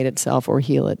rejuvenate itself or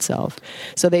heal itself.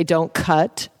 So they don't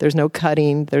cut. There's no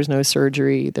cutting. There's no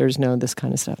surgery. There's no this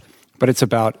kind of stuff. But it's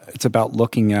about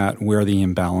looking at where the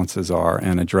imbalances are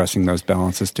and addressing those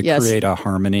balances to create a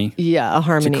harmony. Yeah, a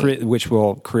harmony. Which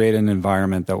will create an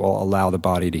environment that will allow the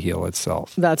body to heal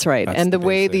itself. That's right. And the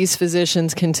way these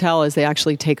physicians can tell is they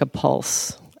actually take a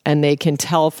pulse, and they can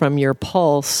tell from your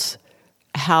pulse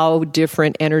how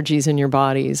different energies in your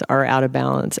bodies are out of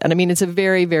balance. And I mean, it's a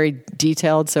very, very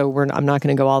detailed, so I'm not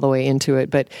going to go all the way into it,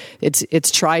 but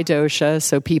it's tri-dosha,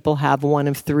 so people have one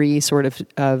of three sort of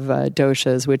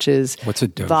doshas, which is... What's a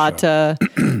dosha?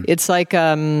 Vata. It's like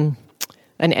an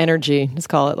energy. Let's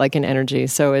call it like an energy.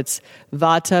 So it's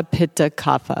Vata, Pitta,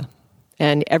 Kapha.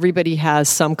 And everybody has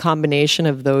some combination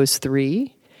of those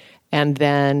three, and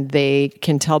then they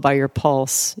can tell by your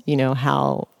pulse,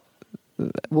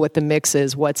 what the mix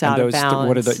is, what's out of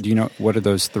balance. Do you know what do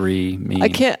those three mean? I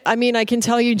can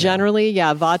tell you generally.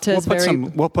 Yeah, Vata is very.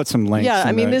 We'll put some links. Yeah,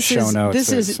 in the show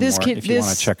notes. If you want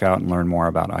to check out and learn more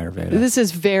about Ayurveda. This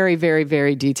is very, very,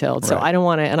 very detailed. So I don't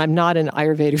want to, and I'm not an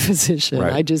Ayurveda physician.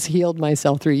 Right. I just healed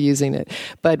myself through using it.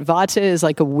 But Vata is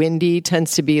like a windy,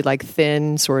 tends to be like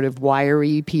thin, sort of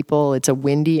wiry people. It's a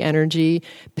windy energy.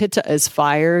 Pitta is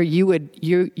fire.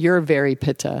 You're very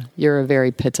Pitta. You're a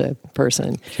very Pitta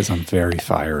person. Because I'm very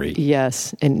fiery.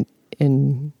 Yes, and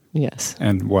yes.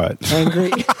 And what? Angry.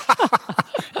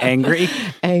 Angry?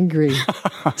 Angry.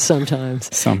 Sometimes.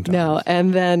 No,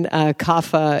 and then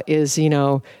kapha is,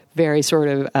 very sort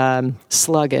of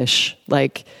sluggish,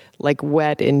 like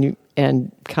wet and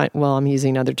I'm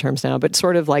using other terms now, but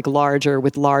sort of like larger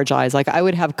with large eyes. Like I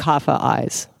would have kapha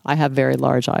eyes. I have very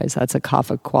large eyes. That's a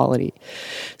kapha quality.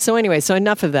 So anyway, so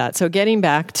enough of that. So getting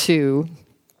back to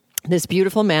this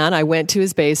beautiful man, I went to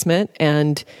his basement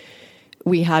and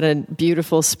we had a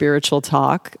beautiful spiritual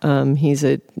talk. He's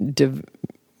a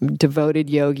devoted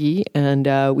yogi,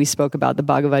 and we spoke about the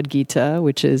Bhagavad Gita,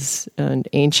 which is an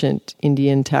ancient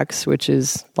Indian text, which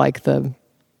is like the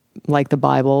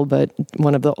Bible, but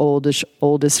one of the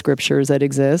oldest scriptures that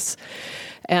exists.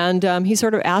 And he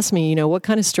sort of asked me, what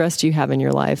kind of stress do you have in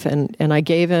your life? And I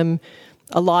gave him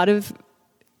a lot of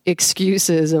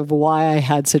excuses of why I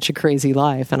had such a crazy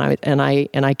life, and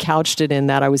I couched it in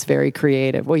that I was very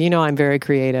creative. Well, I'm very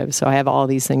creative, so I have all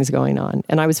these things going on,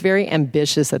 and I was very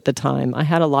ambitious at the time. I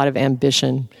had a lot of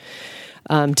ambition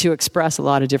to express a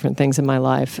lot of different things in my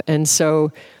life, and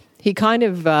so he kind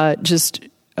of just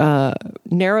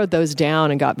narrowed those down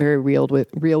and got very real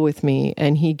with me,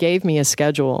 and he gave me a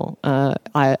schedule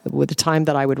with the time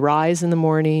that I would rise in the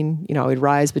morning. I would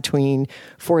rise between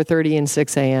 4:30 and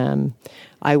 6 a.m.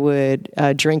 I would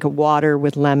drink water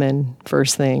with lemon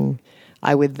first thing.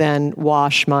 I would then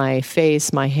wash my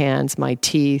face, my hands, my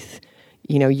teeth,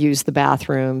 use the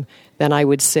bathroom. Then I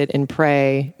would sit and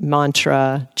pray,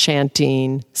 mantra,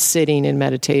 chanting, sitting in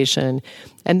meditation.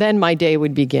 And then my day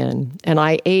would begin. And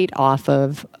I ate off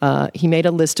of, he made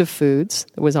a list of foods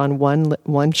that was on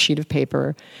one sheet of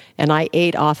paper. And I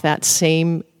ate off that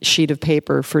same sheet of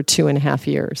paper for 2.5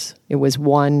 years. It was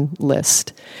one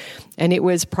list. And it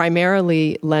was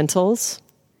primarily lentils,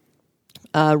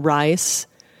 rice,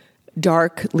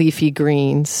 dark leafy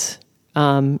greens,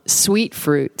 sweet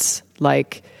fruits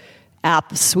like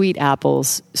sweet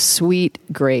apples, sweet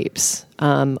grapes.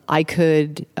 I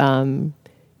could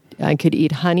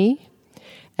eat honey,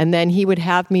 and then he would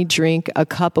have me drink a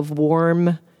cup of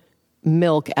warm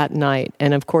milk at night.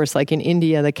 And of course, like in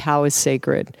India, the cow is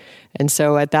sacred. And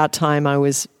so at that time, I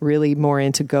was really more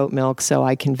into goat milk. So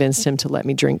I convinced him to let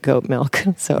me drink goat milk.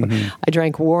 So I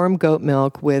drank warm goat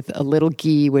milk with a little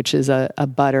ghee, which is a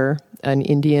butter, an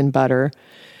Indian butter,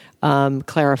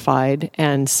 clarified,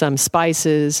 and some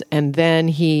spices. And then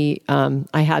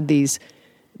I had these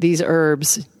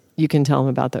herbs. You can tell him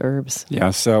about the herbs.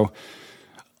 Yeah. So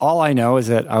all I know is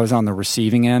that I was on the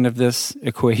receiving end of this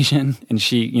equation, and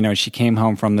she came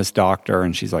home from this doctor,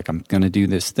 and she's like, "I'm going to do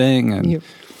this thing, and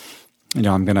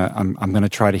I'm going to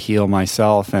try to heal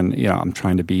myself, and I'm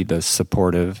trying to be the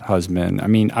supportive husband." I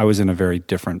mean, I was in a very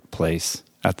different place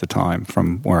at the time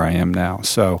from where I am now.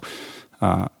 So,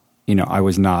 I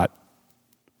was not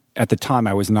at the time.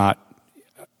 I was not.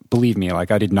 Believe me, like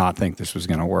I did not think this was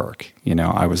going to work.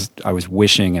 I was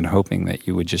wishing and hoping that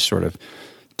you would just sort of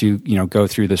go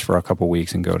through this for a couple of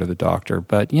weeks and go to the doctor.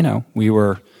 But, we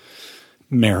were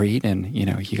married, and,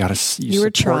 you got to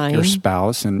support your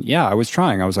spouse. And yeah, I was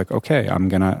trying. I was like, okay,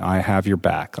 I have your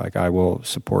back. Like I will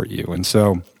support you. And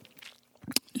so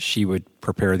she would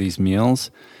prepare these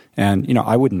meals, and,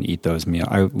 I wouldn't eat those meals.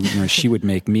 She would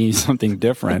make me something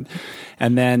different.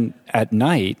 And then at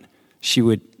night she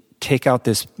would take out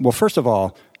this, well, first of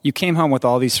all, you came home with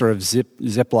all these sort of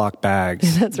Ziploc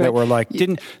bags that were like,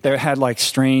 they had like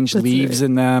strange leaves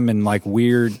in them and like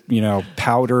weird,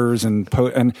 powders and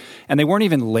they weren't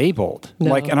even labeled.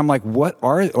 No. And I'm like,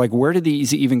 where did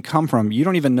these even come from? You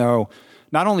don't even know.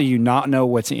 Not only you not know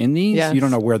what's in these, you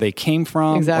don't know where they came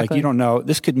from. Exactly. Like you don't know,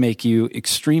 this could make you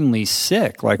extremely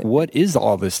sick. Like what is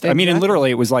all this stuff? Exactly. I mean, and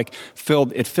literally it was like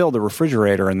filled the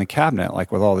refrigerator and the cabinet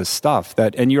like with all this stuff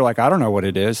and you're like, I don't know what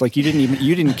it is. Like you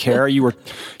didn't care. You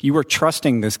were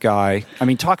trusting this guy. I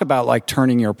mean, talk about like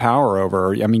turning your power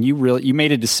over. I mean, you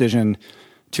made a decision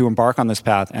to embark on this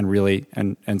path and really,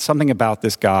 and something about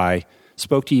this guy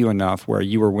spoke to you enough where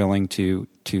you were willing to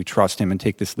trust him and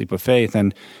take this leap of faith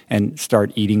and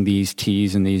start eating these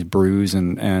teas and these brews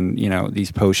and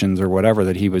these potions or whatever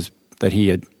that he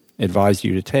had advised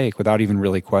you to take without even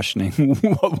really questioning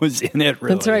what was in it.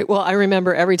 Really. That's right. Well, I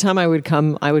remember every time I would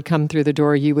come through the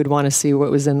door, you would want to see what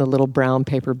was in the little brown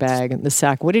paper bag and the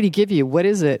sack. What did he give you? What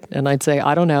is it? And I'd say,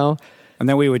 I don't know. And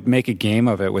then we would make a game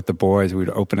of it with the boys. We'd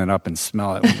open it up and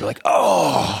smell it. We'd be like,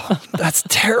 oh, that's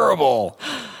terrible.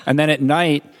 And then at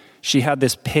night, she had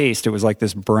this paste. It was like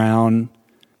this brown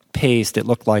paste. It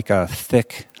looked like a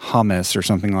thick hummus or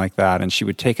something like that. And she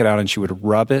would take it out and she would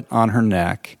rub it on her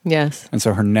neck. Yes. And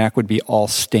so her neck would be all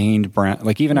stained brown.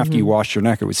 Like even after you washed your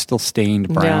neck, it was still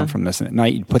stained brown from this. And at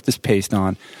night, you'd put this paste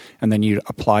on and then you'd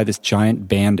apply this giant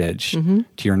bandage to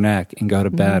your neck and go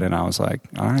to bed. And I was like,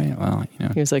 all right, well,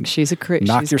 He was like, she's a crazy.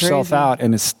 Knock yourself crazy. Out.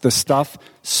 And the stuff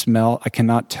smelled, I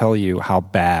cannot tell you how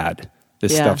bad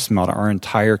this stuff smelled. Our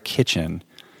entire kitchen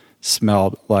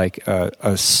smelled like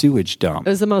a sewage dump. It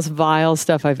was the most vile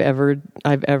stuff I've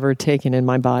ever taken in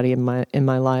my body in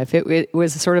my life. It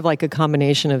was sort of like a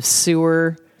combination of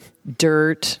sewer,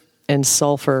 dirt, and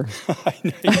sulfur.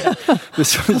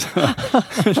 This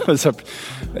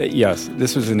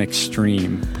was an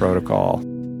extreme protocol.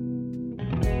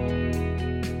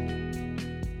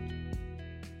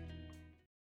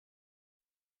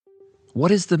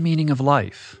 What is the meaning of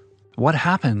life? What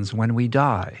happens when we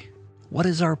die? What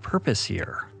is our purpose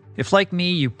here? If, like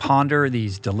me, you ponder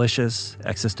these delicious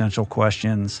existential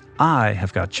questions, I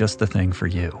have got just the thing for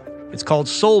you. It's called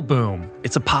Soul Boom.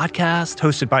 It's a podcast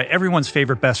hosted by everyone's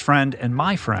favorite best friend and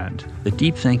my friend, the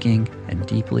deep thinking and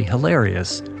deeply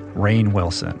hilarious Rainn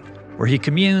Wilson, where he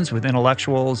communes with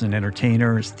intellectuals and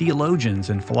entertainers, theologians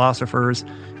and philosophers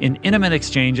in intimate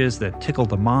exchanges that tickle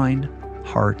the mind,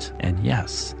 heart, and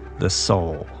yes, the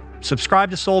soul. Subscribe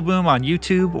to Soul Boom on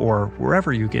YouTube or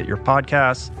wherever you get your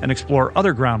podcasts and explore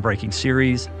other groundbreaking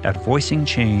series at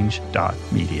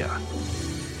voicingchange.media.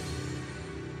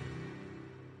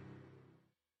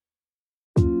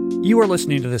 You are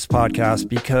listening to this podcast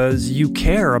because you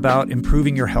care about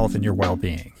improving your health and your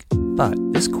well-being. But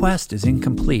this quest is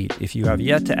incomplete if you have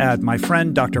yet to add my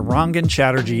friend Dr. Rangan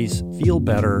Chatterjee's Feel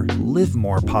Better, Live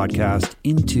More podcast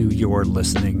into your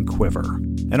listening quiver.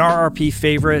 An RRP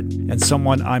favorite and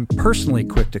someone I'm personally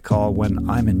quick to call when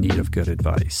I'm in need of good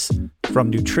advice. From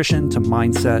nutrition to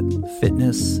mindset,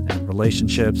 fitness, and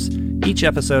relationships, each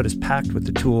episode is packed with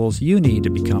the tools you need to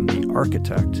become the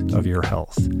architect of your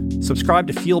health. Subscribe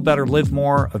to Feel Better, Live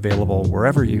More, available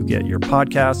wherever you get your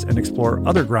podcasts, and explore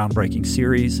other groundbreaking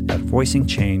series at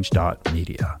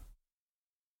voicingchange.media.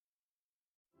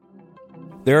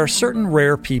 There are certain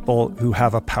rare people who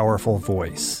have a powerful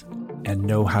voice and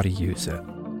know how to use it.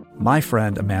 My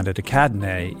friend Amanda de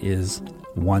Cadenet is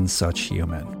one such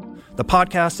human. The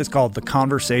podcast is called The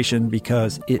Conversation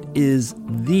because it is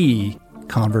the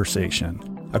conversation.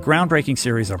 A groundbreaking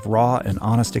series of raw and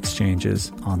honest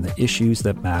exchanges on the issues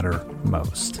that matter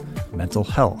most. Mental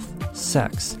health,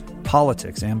 sex,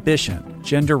 politics, ambition,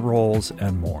 gender roles,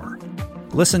 and more.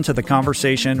 Listen to The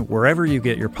Conversation wherever you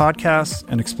get your podcasts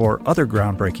and explore other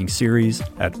groundbreaking series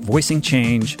at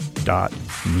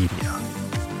voicingchange.media.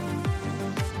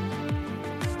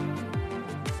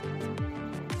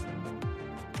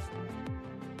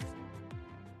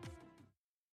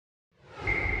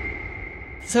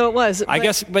 So it was. I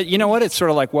guess, but you know what? It's sort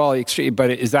of like, well, extreme, but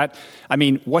is that, I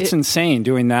mean, what's insane,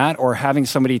 doing that or having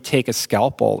somebody take a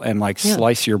scalpel and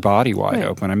slice your body wide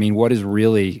open? I mean, what is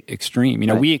really extreme? You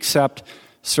know, we accept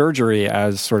surgery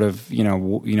as sort of,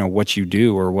 what you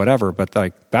do or whatever, but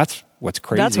that's what's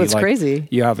crazy. That's what's crazy.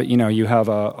 You have, you have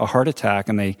a heart attack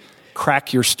and they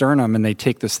crack your sternum and they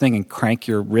take this thing and crank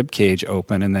your rib cage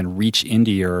open and then reach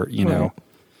into your, into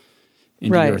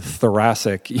your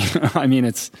thoracic. I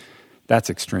mean, that's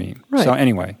extreme. Right. So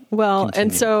anyway. Well,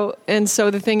 continue. and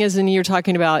so the thing is, and you're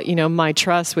talking about, my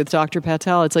trust with Dr.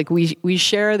 Patel, it's like we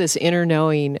share this inner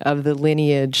knowing of the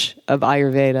lineage of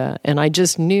Ayurveda. And I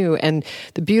just knew, and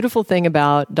the beautiful thing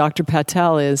about Dr.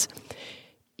 Patel is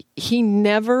he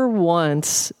never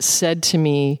once said to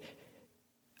me,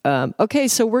 okay,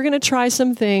 so we're going to try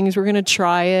some things, we're going to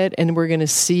try it, and we're going to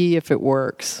see if it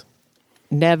works.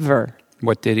 Never.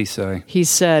 What did he say? He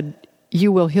said,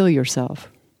 you will heal yourself.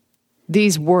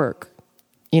 These work,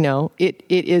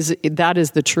 that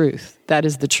is the truth. That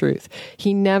is the truth.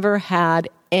 He never had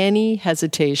any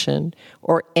hesitation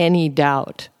or any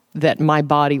doubt that my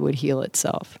body would heal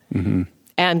itself. Mm-hmm.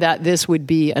 And that this would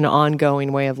be an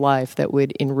ongoing way of life that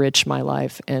would enrich my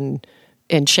life and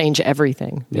change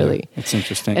everything, really. Yeah, it's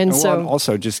interesting. And so,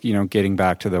 also just, getting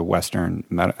back to the Western,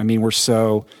 I mean,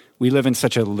 we live in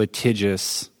such a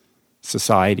litigious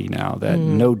society now that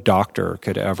no doctor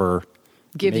could ever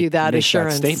give you that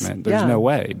assurance. That statement. There's no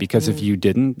way, because if you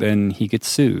didn't, then he gets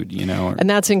sued, And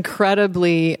that's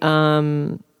incredibly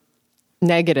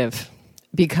negative,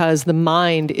 because the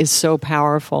mind is so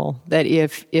powerful that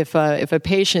if a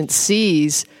patient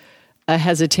sees a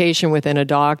hesitation within a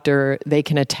doctor, they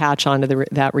can attach onto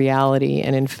that reality,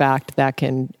 and in fact, that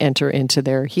can enter into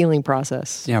their healing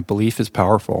process. Yeah, belief is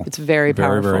powerful. It's very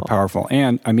powerful. Very, very powerful.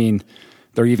 And I mean,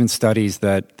 there are even studies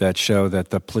that show that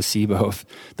the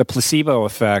placebo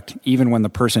effect, even when the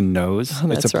person knows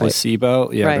it's a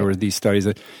placebo, there were these studies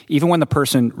that even when the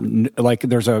person,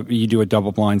 you do a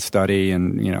double-blind study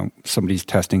and, somebody's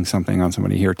testing something on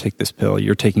somebody, here, take this pill,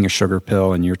 you're taking a sugar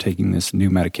pill and you're taking this new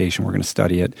medication, we're going to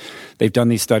study it. They've done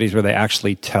these studies where they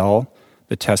actually tell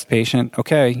the test patient,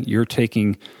 okay, you're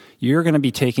going to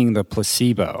be taking the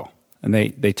placebo, and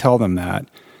they tell them that,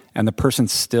 and the person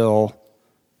still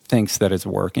thinks that it's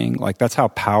working. That's how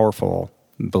powerful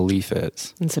belief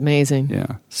is. It's amazing.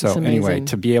 Yeah. So anyway,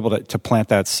 to be able to plant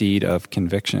that seed of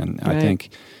conviction, I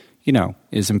think,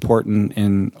 is important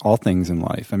in all things in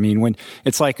life. I mean, when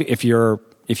it's like if you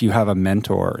have a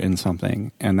mentor in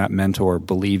something and that mentor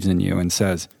believes in you and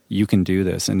says, you can do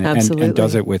this and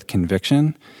does it with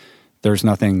conviction, there's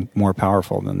nothing more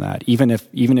powerful than that. Even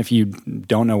if you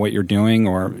don't know what you're doing,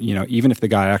 or, even if the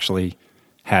guy actually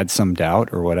had some doubt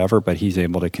or whatever, but he's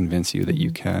able to convince you that you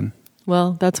can.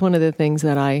 Well, that's one of the things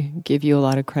that I give you a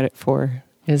lot of credit for,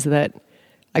 is that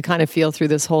I kind of feel through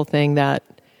this whole thing that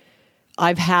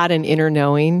I've had an inner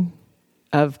knowing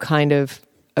of kind of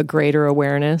a greater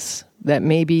awareness that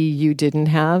maybe you didn't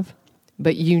have,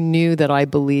 but you knew that I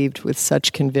believed with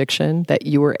such conviction that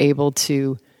you were able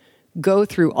to go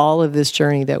through all of this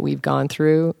journey that we've gone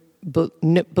through,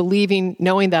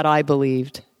 knowing that I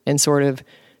believed, and sort of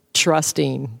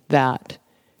trusting that.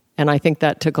 And I think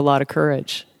that took a lot of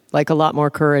courage, a lot more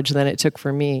courage than it took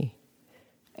for me.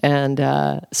 And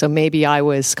so maybe I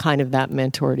was kind of that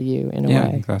mentor to you in a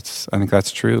way. I think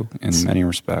that's true in many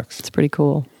respects. It's pretty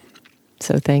cool.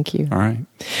 So thank you. All right.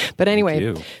 But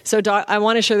anyway, so I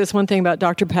want to share this one thing about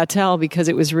Dr. Patel, because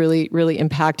it was really, really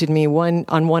impacted me.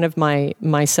 On one of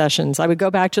my sessions, I would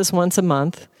go back just once a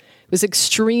month. It was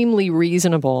extremely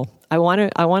reasonable. I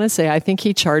want to say, I think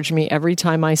he charged me every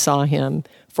time I saw him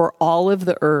for all of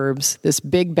the herbs, this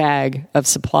big bag of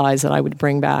supplies that I would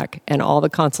bring back, and all the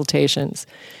consultations.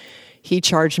 He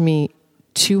charged me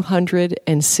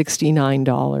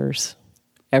 $269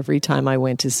 every time I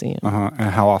went to see him.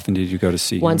 And how often did you go to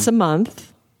see him? Once a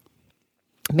month,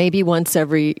 maybe once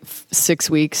every 6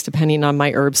 weeks, depending on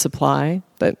my herb supply.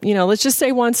 But, let's just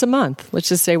say once a month.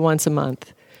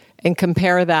 And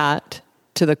compare that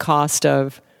to the cost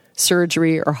of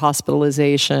surgery or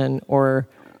hospitalization or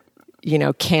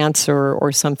cancer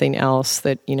or something else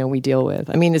that, we deal with.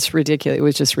 I mean, it's ridiculous. It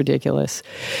was just ridiculous.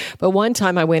 But one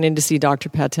time I went in to see Dr.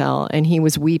 Piatt, and he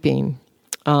was weeping.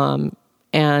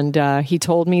 And he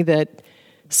told me that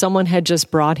someone had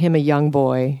just brought him a young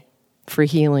boy for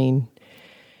healing,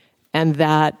 and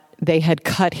that they had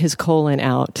cut his colon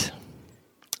out.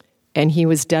 And he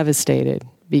was devastated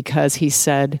because he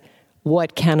said,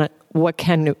 what can I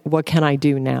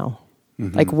do now?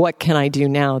 Mm-hmm. Like, what can I do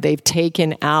now? They've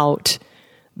taken out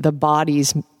the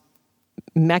body's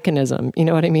mechanism. You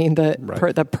know what I mean?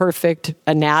 The perfect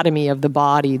anatomy of the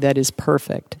body that is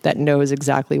perfect, that knows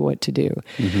exactly what to do.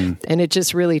 Mm-hmm. And it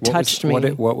just really touched me.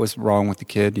 What was wrong with the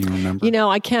kid? Do you remember?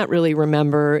 I can't really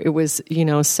remember. It was,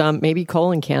 some maybe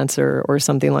colon cancer or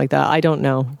something like that. I don't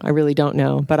know. I really don't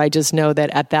know. But I just know that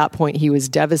at that point he was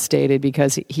devastated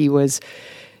because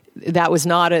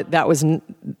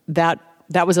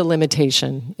that was a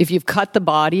limitation. If you've cut the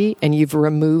body and you've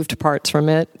removed parts from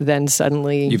it, then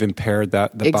suddenly you've impaired the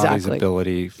body's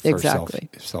ability for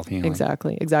self-healing.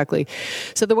 Exactly.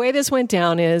 So the way this went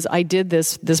down is I did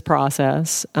this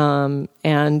process, and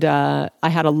I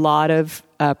had a lot of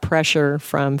pressure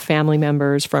from family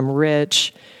members, from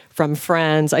Rich, from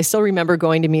friends. I still remember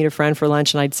going to meet a friend for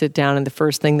lunch, and I'd sit down, and the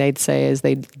first thing they'd say is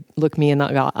they'd look me in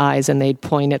the eyes and they'd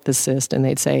point at the cyst and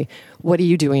they'd say, "What are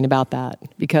you doing about that?"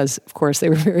 Because, of course, they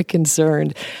were very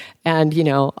concerned. And,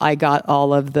 I got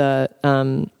all of the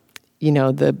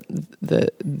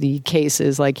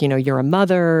cases like, you're a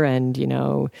mother and,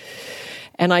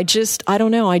 and I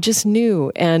don't know, I just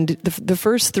knew. And the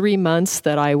first 3 months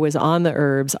that I was on the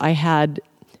herbs, I had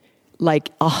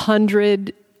like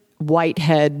 100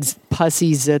 whiteheads,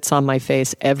 pussy zits on my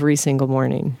face every single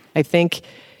morning. I think,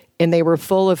 and they were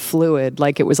full of fluid,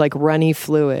 like it was like runny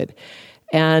fluid.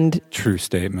 And true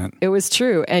statement. It was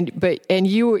true. And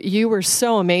you were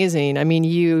so amazing. I mean,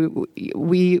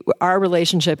 our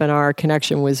relationship and our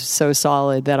connection was so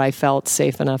solid that I felt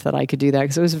safe enough that I could do that,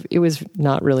 because it was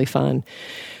not really fun.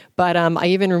 But I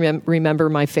even remember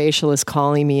my facialist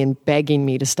calling me and begging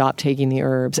me to stop taking the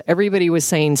herbs. Everybody was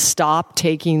saying, "Stop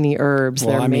taking the herbs.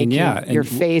 They're making your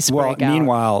face break out."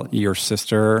 Meanwhile, your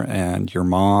sister and your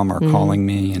mom are calling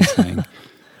me and saying,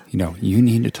 you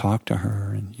need to talk to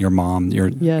her. And your mom,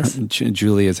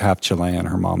 Julie is half Chilean.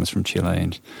 Her mom is from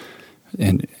Chile,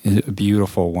 and a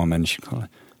beautiful woman. She called her,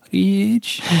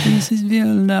 "Rich, Mrs.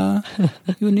 Vilna,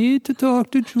 you need to talk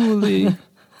to Julie.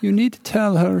 You need to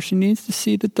tell her she needs to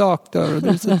see the doctor.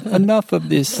 There's enough of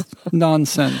this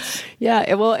nonsense."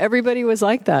 Yeah, well, everybody was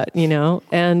like that,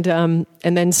 and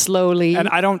then slowly. And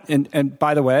I don't. And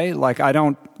by the way, like I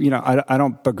don't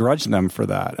begrudge them for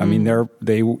that. I mean,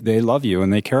 they love you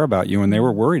and they care about you and they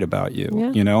were worried about you,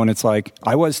 And it's like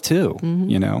I was too,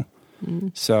 Mm-hmm.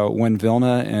 So when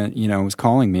Vilna was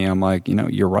calling me, I'm like,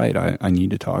 you're right. I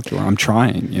need to talk to her. I'm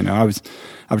trying. I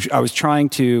was trying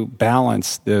to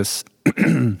balance this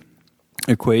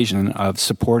equation of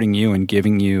supporting you and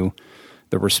giving you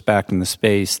the respect and the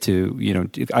space to,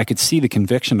 I could see the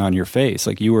conviction on your face,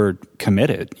 like you were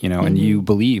committed, mm-hmm. and you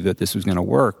believed that this was going to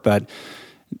work. But,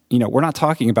 we're not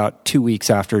talking about 2 weeks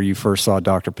after you first saw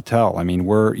Dr. Piatt. I mean,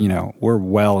 we're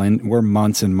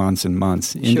months and months and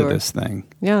months into this thing.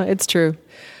 Yeah, it's true.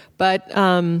 But,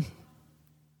 I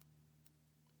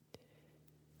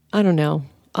don't know.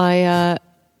 I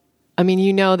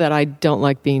mean, that I don't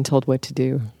like being told what to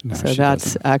do. No, so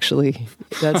that's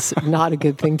not a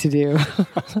good thing to do.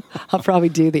 I'll probably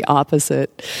do the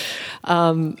opposite.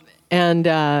 And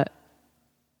I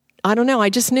don't know. I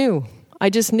just knew.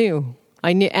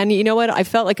 And you know what? I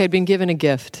felt like I'd been given a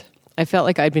gift. I felt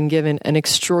like I'd been given an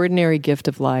extraordinary gift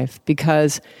of life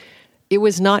because it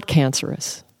was not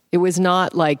cancerous. It was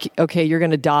not like, okay, you're going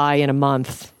to die in a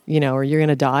month, or you're going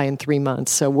to die in 3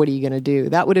 months. So what are you going to do?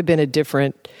 That would have been a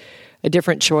different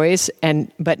choice.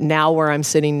 But now where I'm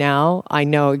sitting now, I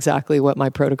know exactly what my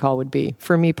protocol would be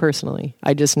for me personally.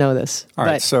 I just know this. All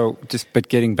right. So but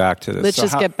getting back to this.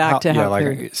 Let's get back to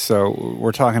how. So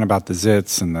we're talking about the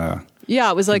zits and the. Yeah,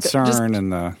 it was like concern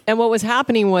and what was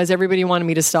happening was everybody wanted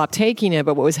me to stop taking it,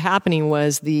 but what was happening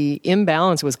was the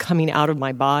imbalance was coming out of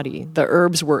my body. The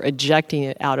herbs were ejecting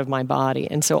it out of my body,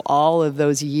 and so all of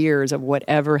those years of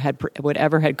whatever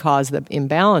had caused the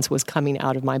imbalance was coming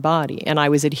out of my body. And I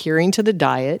was adhering to the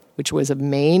diet, which was a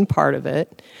main part of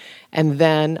it, and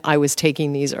then I was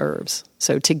taking these herbs.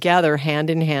 So together, hand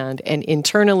in hand, and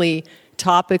internally.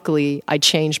 Topically, I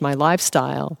changed my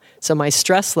lifestyle. So my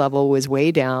stress level was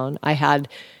way down. I had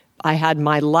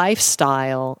my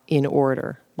lifestyle in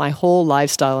order, my whole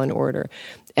lifestyle in order.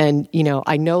 And,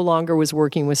 I no longer was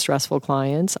working with stressful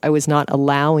clients. I was not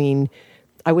allowing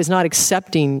I was not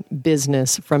accepting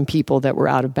business from people that were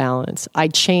out of balance. I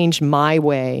changed my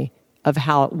way of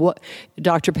what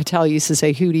Dr. Patel used to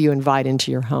say, who do you invite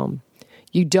into your home?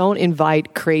 You don't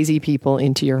invite crazy people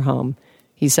into your home.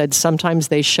 He said sometimes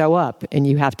they show up and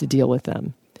you have to deal with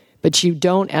them. But you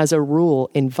don't, as a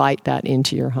rule, invite that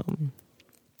into your home.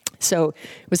 So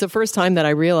it was the first time that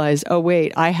I realized, oh,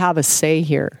 wait, I have a say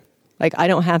here. Like, I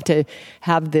don't have to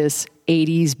have this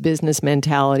 80s business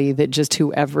mentality that just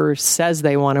whoever says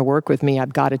they want to work with me,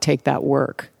 I've got to take that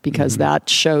work because that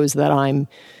shows that I'm,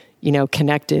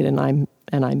 connected and I'm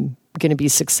going to be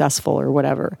successful or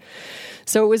whatever.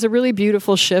 So it was a really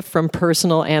beautiful shift from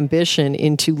personal ambition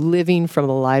into living from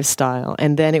a lifestyle.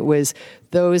 And then it was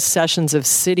those sessions of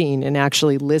sitting and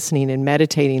actually listening and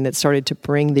meditating that started to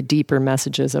bring the deeper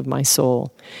messages of my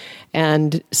soul.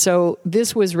 And so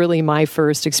this was really my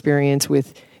first experience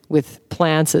with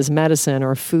plants as medicine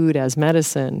or food as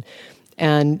medicine.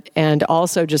 And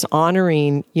also just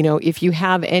honoring, if you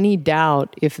have any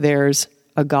doubt if there's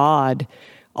a God,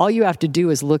 all you have to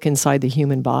do is look inside the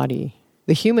human body.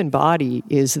 The human body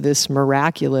is this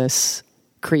miraculous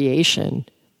creation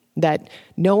that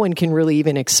no one can really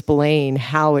even explain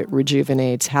how it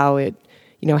rejuvenates, how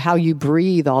you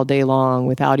breathe all day long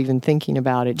without even thinking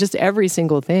about it. Just every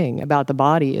single thing about the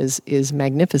body is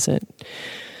magnificent.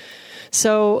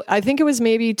 So I think it was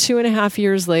maybe 2.5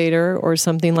 years later or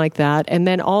something like that. And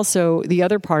then also the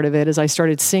other part of it is I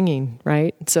started singing,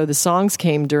 right? So the songs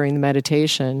came during the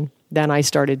meditation. Then I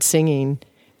started singing.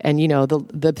 And,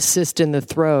 the cyst in the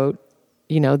throat,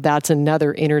 that's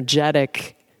another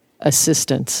energetic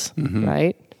assistance,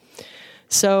 right?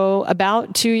 So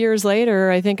about 2 years later,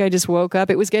 I think I just woke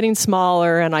up. It was getting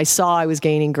smaller, and I saw I was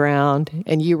gaining ground,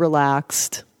 and you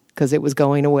relaxed because it was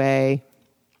going away.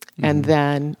 And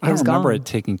then I don't remember gone. it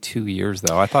taking 2 years,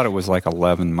 though. I thought it was like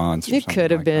 11 months or it something could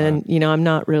have like been. that. I'm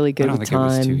not really good with time. I don't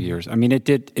think it was 2 years. I mean, it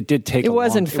did take It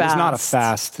wasn't fast. It was not a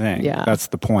fast thing. Yeah. That's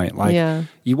the point. Like,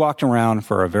 you walked around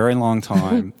for a very long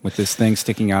time with this thing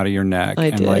sticking out of your neck I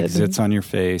and did. like zits on your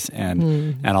face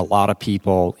and a lot of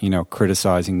people,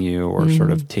 criticizing you or sort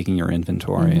of taking your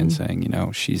inventory and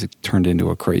saying, she's turned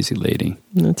into a crazy lady.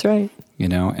 That's right.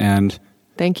 And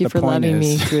thank you for loving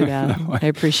me through that. I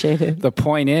appreciate it. The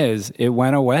point is, it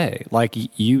went away. Like,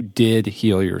 you did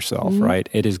heal yourself, right?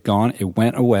 It is gone. It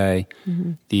went away.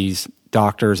 These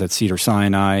doctors at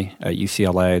Cedars-Sinai, at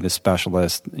UCLA, the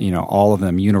specialists, all of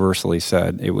them universally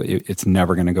said it's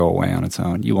never going to go away on its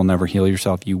own. You will never heal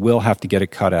yourself. You will have to get it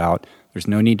cut out. There's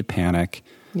no need to panic.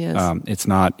 Yes. It's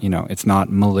not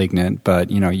malignant,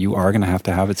 but you are going to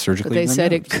have it surgically But they removed.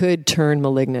 said it could turn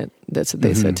malignant. That's what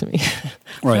they said to me.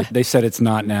 Right. They said it's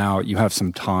not now. You have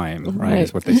some time, right?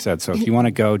 Is what they said. So if you want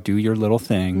to go do your little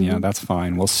thing, that's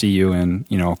fine. We'll see you in,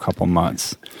 a couple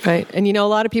months. Right. And, a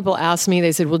lot of people asked me,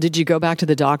 they said, well, did you go back to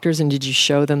the doctors and did you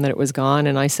show them that it was gone?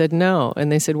 And I said, no. And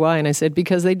they said, why? And I said,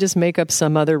 because they just make up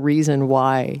some other reason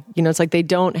why. It's like they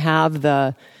don't have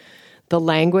the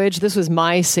language. This was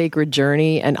my sacred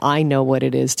journey, and I know what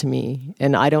it is to me,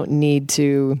 and I don't need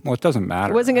to. Well, it doesn't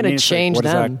matter. It wasn't going to change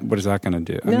them. What is that going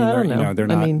to do? I don't know. They're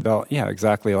not.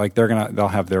 Exactly. Like they'll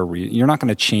have their. You're not going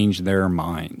to change their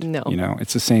mind. No.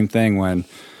 It's the same thing when,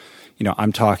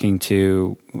 I'm talking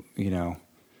to,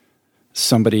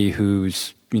 somebody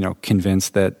who's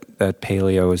convinced that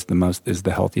paleo is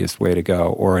the healthiest way to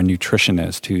go, or a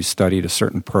nutritionist who's studied a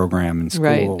certain program in school.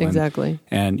 Right, exactly.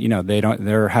 And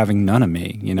they're having none of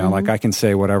me. Like I can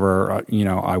say whatever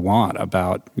I want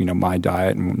about my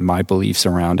diet and my beliefs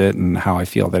around it and how I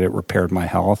feel that it repaired my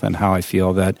health and how I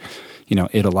feel that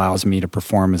it allows me to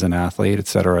perform as an athlete, et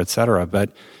cetera, et cetera. But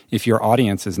if your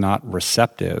audience is not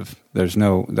receptive,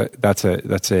 that's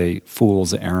a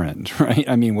fool's errand, right?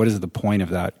 I mean, what is the point of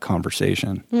that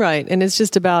conversation? Right. And it's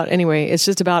just about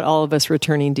all of us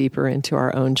returning deeper into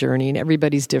our own journey, and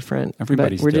everybody's different.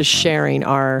 But we're just sharing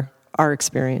our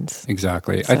experience.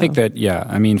 Exactly. So. I think that,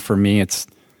 I mean, for me,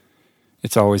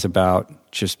 it's always about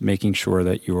just making sure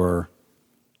that you're,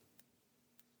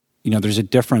 there's a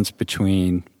difference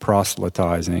between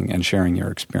proselytizing and sharing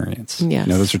your experience. Yes.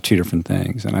 Those are two different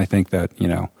things. And I think that,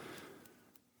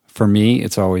 for me,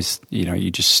 it's always,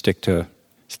 you just stick to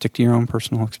your own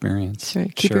personal experience. That's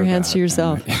right. Keep your hands to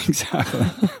yourself. Exactly.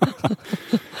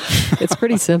 It's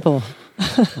pretty simple.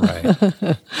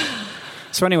 Right.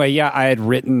 So anyway, I had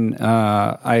written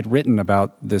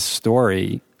about this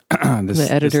story. The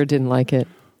editor didn't like it.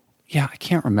 Yeah, I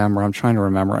can't remember. I'm trying to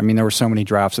remember. I mean, there were so many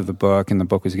drafts of the book, and the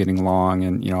book was getting long,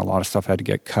 and a lot of stuff had to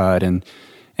get cut, and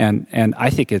I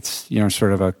think it's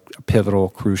sort of a pivotal,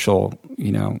 crucial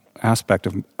aspect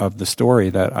of the story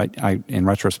that I, in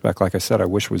retrospect, like I said, I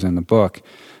wish was in the book,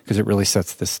 because it really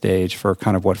sets the stage for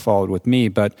kind of what followed with me.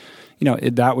 But,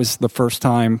 that was the first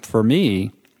time for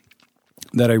me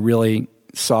that I really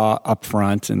saw up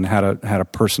front and had a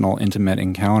personal, intimate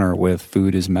encounter with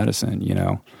food as medicine,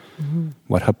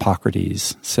 what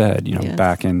Hippocrates said, Yes.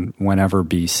 back in whenever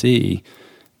BC,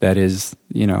 that is,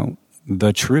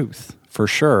 the truth for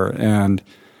sure. And,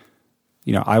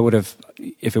 I would have,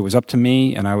 if it was up to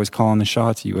me and I was calling the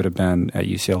shots, you would have been at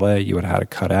UCLA, you would have had it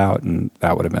cut out, and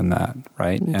that would have been that,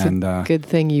 right? It's a good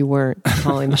thing you weren't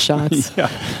calling the shots. Yeah.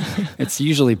 It's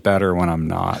usually better when I'm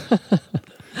not.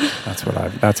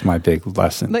 That's my big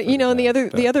lesson. But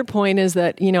the other point is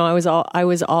that I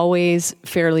was always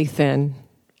fairly thin.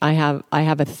 I have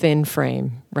a thin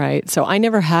frame, right? So I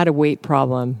never had a weight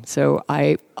problem. So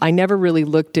I never really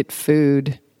looked at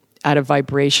food at a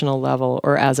vibrational level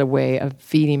or as a way of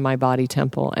feeding my body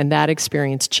temple, and that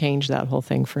experience changed that whole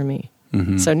thing for me.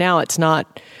 Mm-hmm. So now it's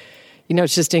not,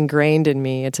 it's just ingrained in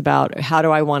me. It's about, how do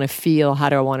I want to feel? How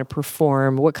do I want to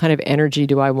perform? What kind of energy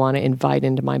do I want to invite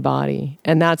into my body?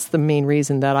 And that's the main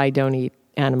reason that I don't eat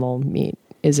animal meat,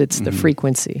 is it's the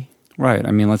frequency. Right.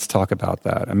 Let's talk about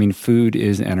that. Food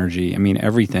is energy.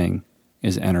 Everything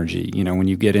is energy. When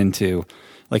you get into,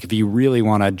 like, if you really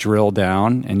want to drill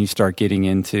down and you start getting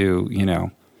into,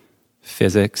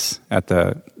 physics at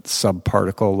the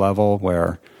subparticle level,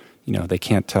 where, they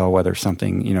can't tell whether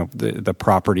something, the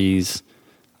properties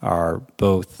are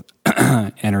both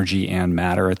energy and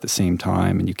matter at the same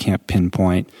time, and you can't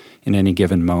pinpoint in any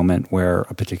given moment where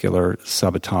a particular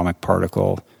subatomic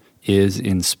particle is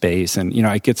in space. And,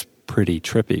 it gets pretty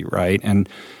trippy, right? And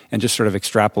just sort of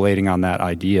extrapolating on that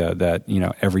idea that,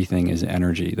 everything is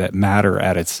energy, that matter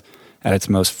at its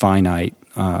most finite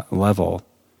level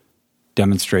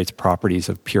demonstrates properties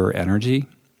of pure energy,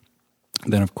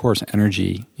 then of course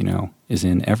energy, is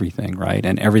in everything, right?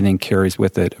 And everything carries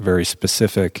with it a very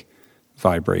specific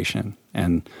vibration.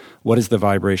 And what is the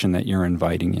vibration that you're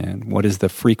inviting in? What is the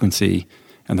frequency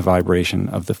and the vibration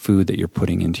of the food that you're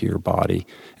putting into your body?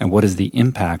 And what is the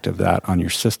impact of that on your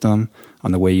system,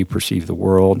 on the way you perceive the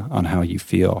world, on how you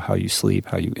feel, how you sleep,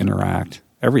 how you interact,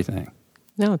 everything?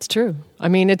 No, it's true.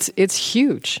 It's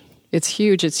huge. It's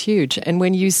huge. It's huge. And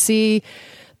when you see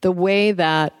the way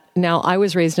that, now I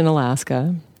was raised in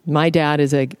Alaska. My dad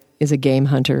is a game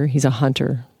hunter. He's a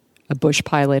hunter, a bush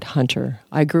pilot hunter.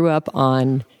 I grew up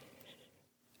on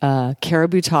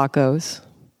caribou tacos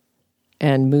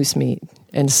and moose meat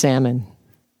and salmon.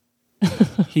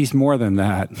 He's more than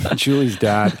that. Julie's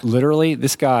dad, literally,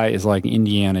 this guy is like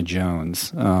Indiana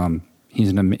Jones. He's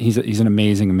an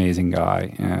amazing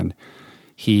guy, and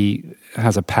he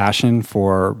has a passion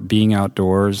for being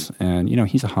outdoors. And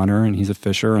he's a hunter and he's a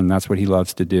fisher, and that's what he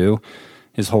loves to do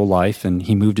his whole life. And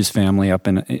he moved his family up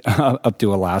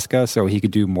to Alaska so he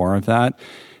could do more of that.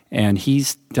 And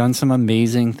he's done some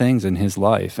amazing things in his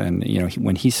life. And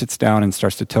when he sits down and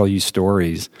starts to tell you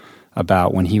stories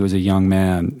about when he was a young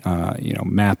man,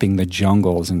 mapping the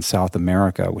jungles in South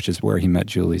America, which is where he met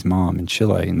Julie's mom in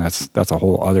Chile, and that's a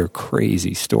whole other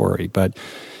crazy story. But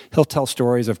he'll tell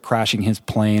stories of crashing his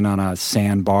plane on a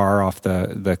sandbar off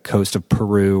the coast of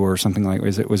Peru or something like.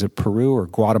 Was it Peru or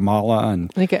Guatemala?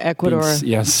 And I think Ecuador.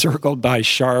 Circled by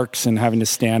sharks and having to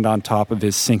stand on top of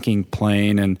his sinking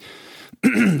plane. And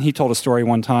he told a story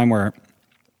one time where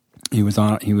he was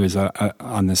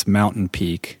on this mountain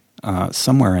peak.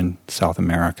 Somewhere in South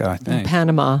America, I think.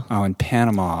 Panama. Oh, in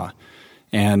Panama.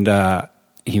 And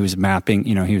he was mapping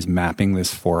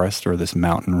this forest or this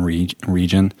mountain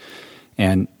region.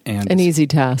 And an easy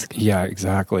task. Yeah,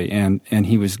 exactly. And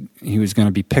he was going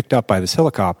to be picked up by this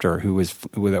helicopter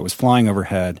that was flying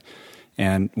overhead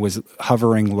and was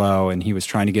hovering low, and he was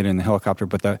trying to get in the helicopter,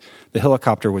 but the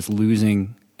helicopter was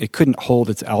losing. It couldn't hold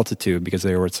its altitude because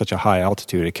they were at such a high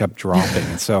altitude. It kept dropping.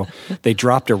 And so they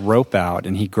dropped a rope out,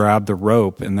 and he grabbed the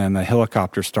rope, and then the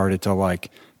helicopter started to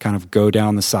kind of go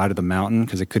down the side of the mountain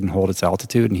because it couldn't hold its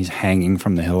altitude, and he's hanging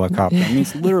from the helicopter.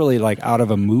 It's literally like out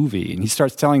of a movie. And he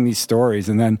starts telling these stories,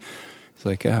 and then he's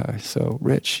like, so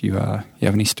Rich, you have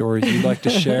any stories you'd like to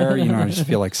share? I just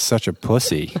feel like such a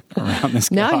pussy around this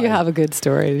guy. Now you have a good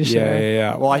story to share.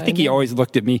 Yeah. Well, I think he always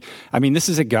looked at me. This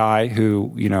is a guy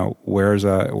who, wears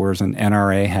an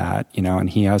NRA hat, and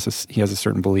he has a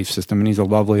certain belief system, and he's a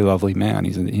lovely, lovely man.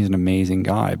 He's an amazing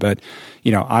guy. But,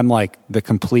 I'm like the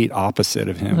complete opposite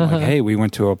of him. Like, hey, we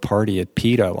went to a party at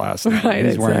Piatt last night. Right,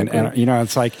 he's exactly. wearing,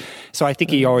 it's like, so I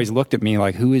think he always looked at me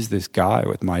like, who is this guy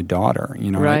with my daughter?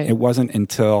 Right. It wasn't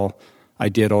until I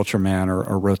did Ultraman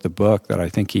or wrote the book that I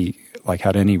think he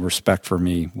had any respect for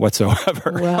me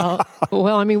whatsoever.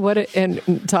 Well, I mean,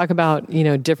 and talk about,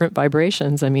 different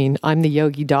vibrations. I mean, I'm the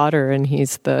yogi daughter and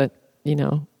he's the,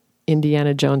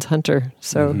 Indiana Jones hunter.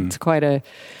 So it's quite a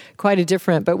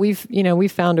different, but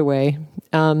we've found a way.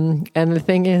 And the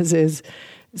thing is,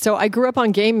 so I grew up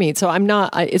on game meat. So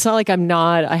it's not like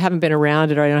I haven't been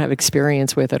around it, or I don't have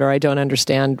experience with it, or I don't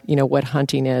understand, what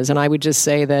hunting is. And I would just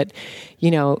say that,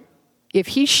 if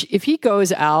he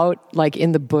goes out like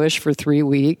in the bush for 3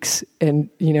 weeks and,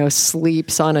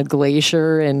 sleeps on a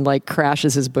glacier and like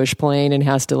crashes his bush plane and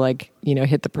has to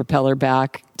hit the propeller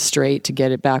back straight to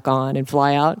get it back on and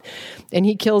fly out, and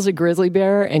he kills a grizzly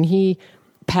bear and he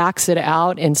packs it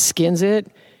out and skins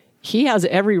it, he has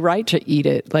every right to eat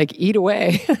it, eat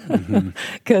away.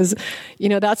 Because,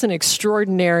 that's an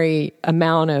extraordinary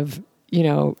amount of,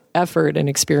 effort and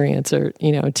experience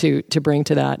to bring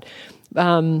to that.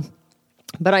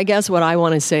 But I guess what I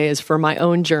want to say is, for my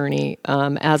own journey,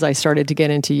 as I started to get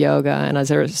into yoga and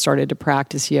as I started to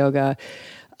practice yoga,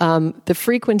 the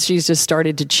frequencies just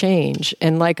started to change.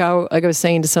 And like I was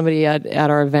saying to somebody at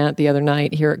our event the other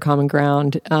night here at Common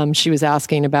Ground, she was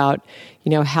asking about,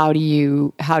 how do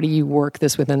you work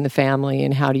this within the family,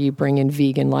 and how do you bring in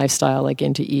vegan lifestyle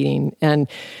into eating? And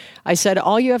I said,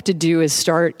 all you have to do is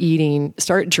start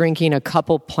drinking a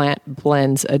couple plant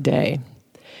blends a day.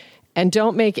 And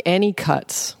don't make any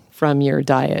cuts from your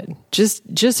diet.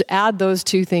 Just add those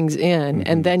two things in,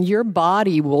 and then your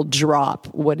body will drop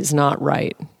what is not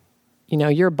right.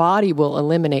 Your body will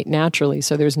eliminate naturally,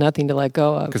 so there's nothing to let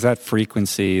go of. Because that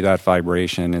frequency, that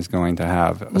vibration is going to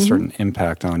have a certain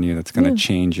impact on you that's going to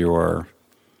change your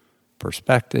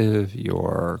perspective,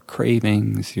 your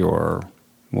cravings, your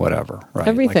whatever, right?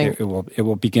 Everything. It will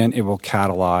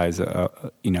catalyze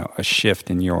a shift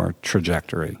in your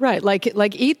trajectory. Right.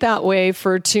 Like eat that way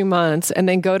for 2 months and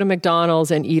then go to McDonald's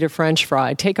and eat a French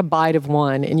fry. Take a bite of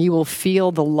one and you will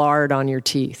feel the lard on your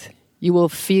teeth. You will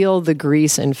feel the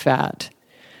grease and fat.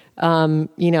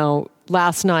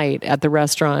 Last night at the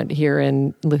restaurant here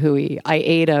in Lihue, I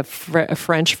ate a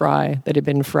French fry that had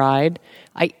been fried.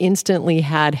 I instantly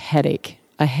had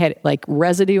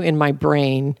residue in my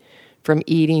brain from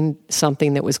eating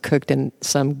something that was cooked in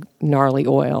some gnarly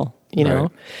oil,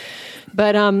 know.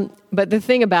 But the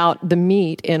thing about the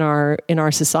meat in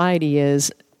our society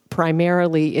is,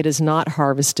 primarily it is not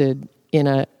harvested in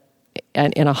a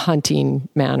hunting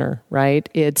manner, right?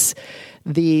 It's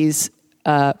these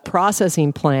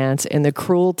processing plants and the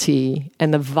cruelty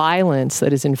and the violence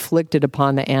that is inflicted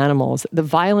upon the animals, the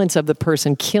violence of the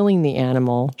person killing the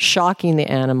animal, shocking the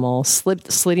animal,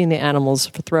 slitting the animal's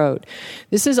throat.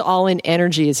 This is all in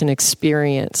energy. It's an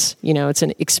experience. It's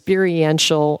an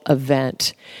experiential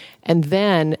event. And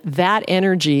then that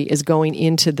energy is going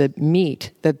into the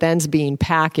meat that then's being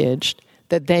packaged,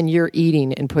 that then you're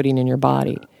eating and putting in your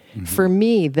body. For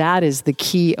me, that is the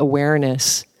key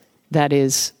awareness that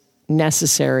is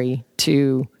necessary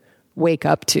to wake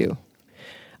up to.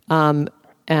 And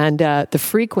the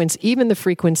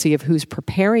frequency of who's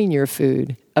preparing your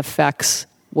food affects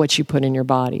what you put in your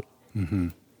body.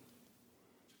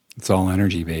 It's all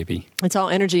energy, baby. It's all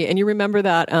energy. And you remember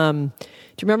that, do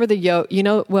you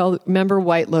remember remember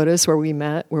White Lotus, where we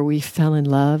met, where we fell in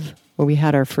love? Where we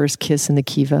had our first kiss in the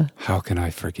kiva. How can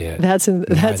I forget? That's in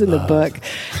the book.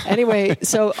 Anyway,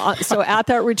 so at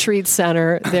that retreat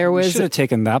center, there was. You should have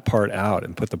taken that part out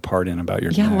and put the part in about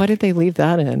your. Yeah, neck. why did they leave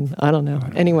that in? I don't know.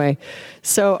 Anyway,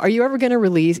 so are you ever going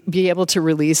to be able to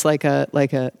release like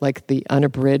the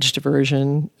unabridged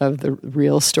version of the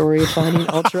real story of Finding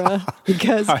Ultra?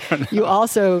 Because you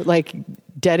also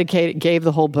gave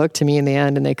the whole book to me in the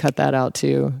end, and they cut that out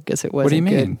too. Guess it wasn't. What do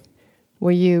you good. mean?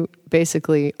 Well, you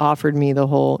basically offered me the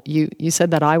whole. You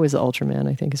said that I was the Ultraman,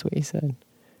 I think is what you said,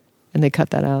 and they cut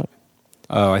that out.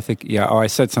 Oh, I think I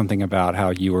said something about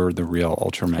how you were the real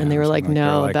Ultraman, and they were like,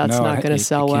 "No, that's not going to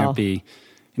sell well. Can't be,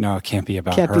 it can't be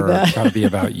about her. It's got to be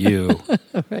about you."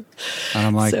 Right. And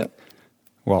I'm like,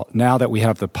 well, now that we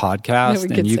have the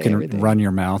podcast and you can run your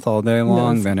mouth all day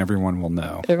long, then everyone will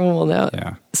know. Everyone will know.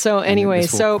 Yeah. So anyway,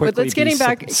 but let's getting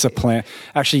back.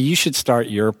 Actually, you should start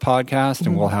your podcast,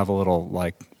 and we'll have a little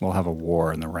we'll have a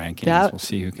war in the rankings. We'll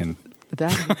see who can.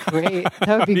 That'd be great.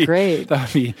 That would be great.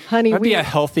 That'd be a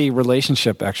healthy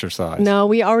relationship exercise. No,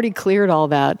 we already cleared all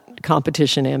that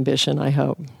competition ambition, I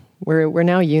hope. We're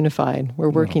now unified.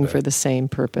 We're working for the same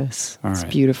purpose. It's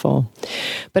beautiful.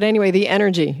 But anyway, the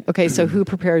energy. Okay, so who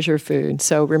prepares your food?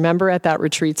 So remember at that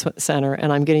retreat center,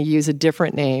 and I'm going to use a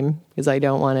different name because I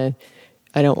don't want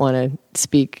to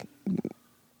speak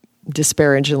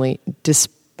disparagingly.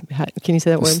 Can you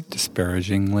say that word?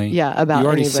 Disparagingly? Yeah, about you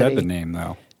already anybody. said the name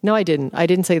though. No, I didn't. I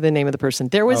didn't say the name of the person.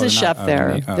 There was a chef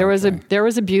there. There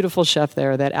was a beautiful chef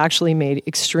there that actually made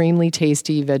extremely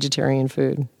tasty vegetarian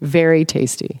food. Very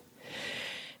tasty.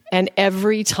 And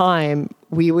every time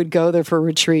we would go there for a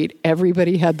retreat,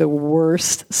 everybody had the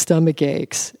worst stomach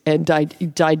aches and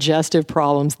digestive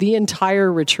problems the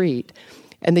entire retreat.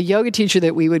 And the yoga teacher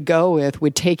that we would go with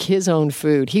would take his own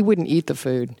food. He wouldn't eat the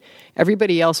food.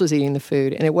 Everybody else was eating the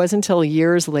food. And it wasn't until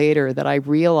years later that I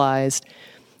realized,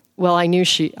 well, I knew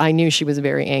she was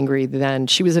very angry then.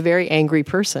 She was a very angry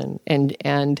person.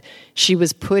 And she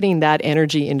was putting that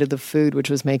energy into the food, which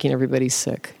was making everybody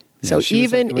sick. So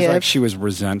it was like she was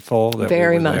resentful that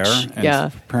very we were much, there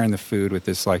and preparing the food with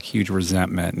this like huge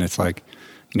resentment, and it's like,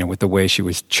 with the way she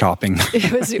was chopping.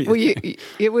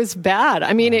 It was bad.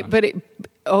 I mean,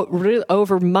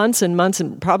 over months and months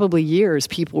and probably years,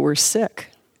 people were sick.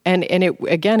 And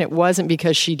it wasn't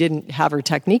because she didn't have her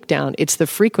technique down. It's the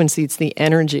frequency, it's the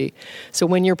energy. So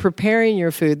when you're preparing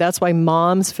your food, that's why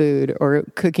mom's food or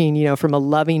cooking, from a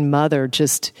loving mother,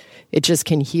 it just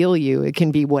can heal you. It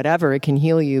can be whatever, it can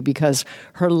heal you because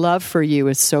her love for you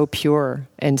is so pure.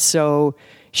 And so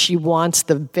she wants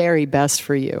the very best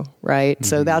for you, right? Mm-hmm.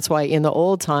 So that's why in the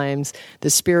old times, the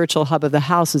spiritual hub of the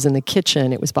house was in the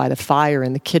kitchen. It was by the fire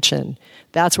in the kitchen.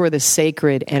 That's where the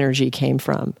sacred energy came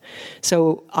from.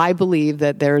 So I believe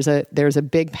that there's a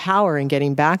big power in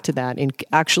getting back to that, in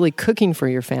actually cooking for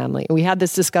your family. We had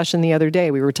this discussion the other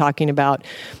day. We were talking about,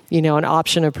 an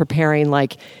option of preparing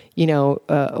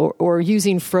or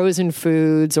using frozen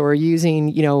foods or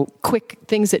using, quick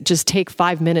things that just take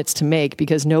 5 minutes to make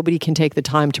because nobody can take the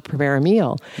time to prepare a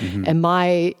meal. Mm-hmm. And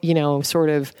my, sort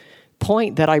of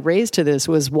point that I raised to this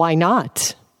was, why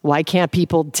not? Why can't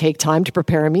people take time to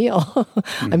prepare a meal?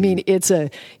 Mm-hmm. I mean, it's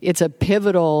a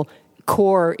pivotal,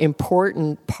 core,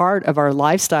 important part of our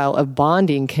lifestyle of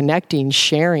bonding, connecting,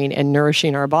 sharing, and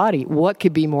nourishing our body. What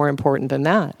could be more important than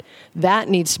that? That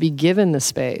needs to be given the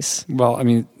space. Well, I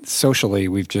mean, socially,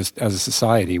 as a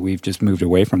society, we've just moved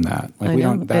away from that. Like,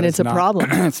 and it's a problem.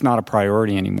 It's not a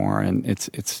priority anymore, and it's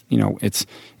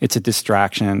a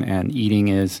distraction. And eating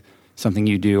is something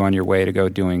you do on your way to go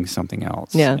doing something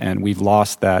else. Yeah. And we've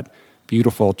lost that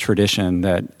beautiful tradition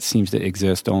that seems to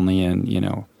exist only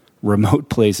in remote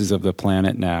places of the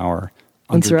planet now, or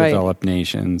underdeveloped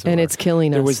nations. And it's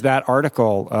killing us. There was that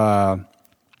article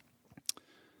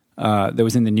that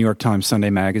was in the New York Times Sunday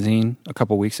magazine a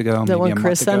couple weeks ago. That one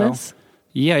Chris sent us?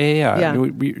 Yeah.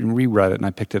 We reread it, and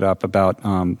I picked it up about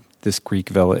this Greek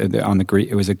village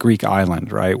it was a Greek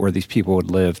island, right, where these people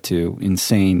would live to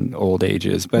insane old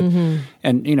ages. But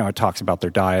and it talks about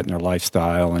their diet and their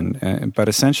lifestyle, but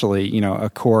essentially, a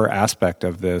core aspect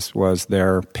of this was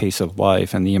their pace of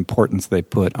life and the importance they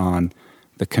put on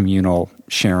the communal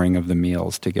sharing of the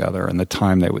meals together and the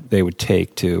time they would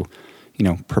take to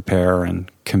prepare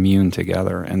and commune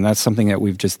together. And that's something that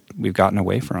we've gotten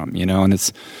away from,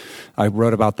 and I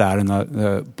wrote about that in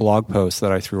the blog post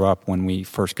that I threw up when we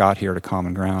first got here to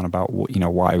Common Ground about,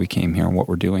 why we came here and what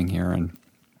we're doing here. And,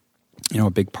 a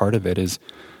big part of it is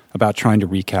about trying to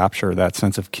recapture that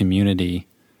sense of community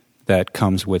that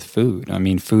comes with food. I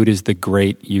mean, food is the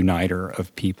great uniter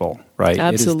of people, right?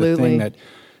 Absolutely. It is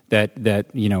the thing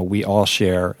that we all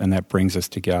share and that brings us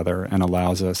together and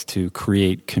allows us to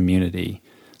create community.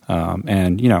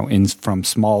 From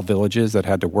small villages that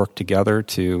had to work together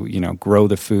to, grow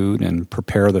the food and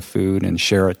prepare the food and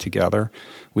share it together,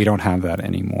 we don't have that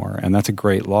anymore. And that's a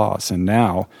great loss. And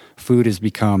now food has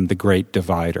become the great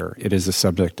divider. It is a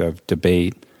subject of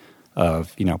debate,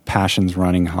 of, passions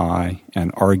running high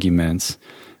and arguments.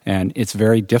 And it's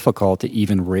very difficult to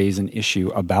even raise an issue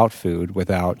about food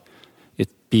without it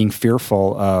being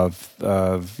fearful of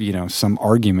some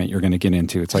argument you're going to get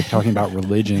into. It's like talking about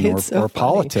religion or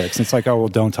politics. It's like, oh, well,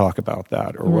 don't talk about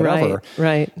that or whatever.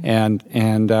 Right. And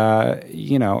and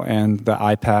the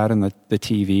iPad and the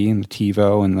TV and the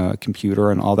TiVo and the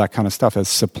computer and all that kind of stuff has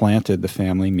supplanted the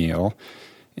family meal,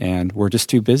 and we're just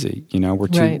too busy.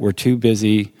 We're too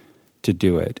busy to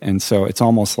do it, and so it's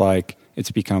almost like it's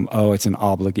become, it's an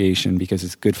obligation because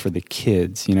it's good for the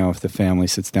kids. If the family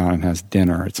sits down and has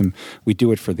dinner, we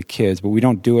do it for the kids, but we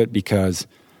don't do it because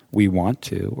we want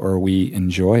to or we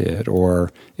enjoy it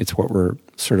or it's what we're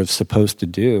sort of supposed to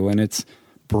do. And it's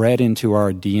bred into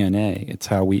our DNA. It's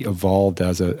how we evolved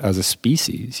as a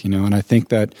species, And I think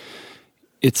that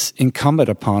it's incumbent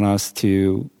upon us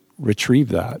to retrieve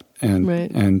that and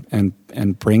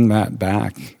bring that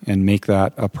back and make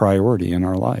that a priority in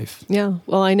our life. Yeah.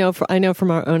 Well, I know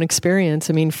from our own experience.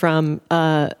 I mean, from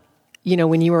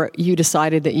when you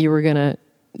decided that you were going to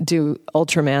do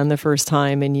Ultraman the first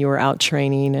time and you were out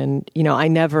training, and I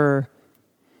never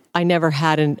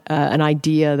had an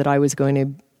idea that I was going to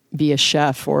be a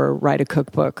chef or write a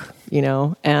cookbook,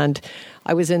 and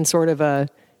I was in sort of a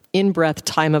in-breath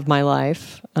time of my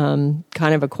life, kind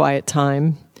of a quiet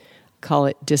time, call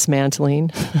it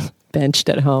dismantling, benched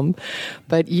at home.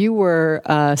 But you were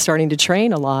starting to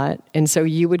train a lot, and so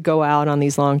you would go out on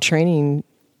these long training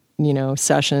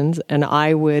sessions, and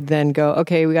I would then go,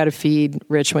 okay, we got to feed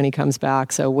Rich when he comes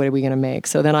back, so what are we going to make?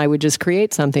 So then I would just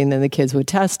create something, then the kids would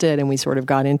test it, and we sort of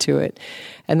got into it.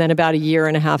 And then about a year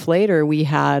and a half later, we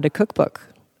had a cookbook.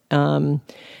 And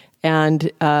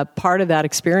part of that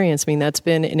experience, that's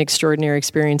been an extraordinary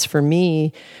experience for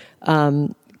me,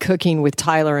 cooking with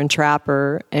Tyler and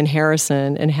Trapper and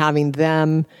Harrison, and having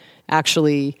them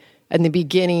actually in the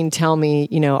beginning tell me,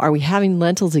 are we having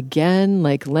lentils again?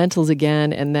 Like lentils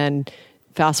again? And then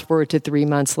fast forward to 3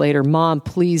 months later, Mom,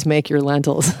 please make your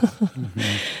lentils. Mm-hmm.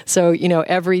 So,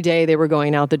 every day they were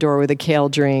going out the door with a kale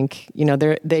drink.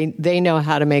 They know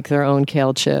how to make their own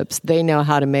kale chips. They know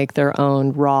how to make their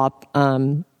own raw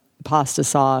pasta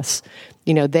sauce.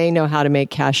 They know how to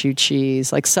make cashew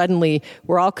cheese. Like suddenly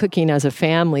we're all cooking as a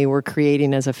family. We're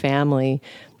creating as a family.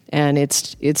 And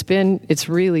it's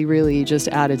really, really just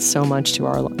added so much to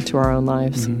our own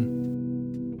lives. Mm-hmm.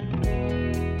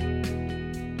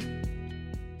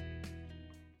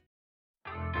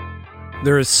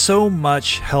 There is so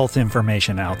much health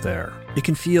information out there. It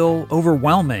can feel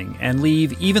overwhelming and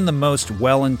leave even the most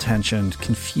well-intentioned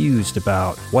confused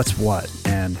about what's what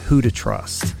and who to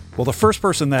trust. Well, the first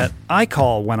person that I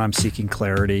call when I'm seeking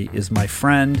clarity is my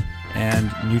friend and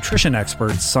nutrition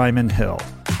expert, Simon Hill,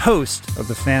 host of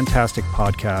the fantastic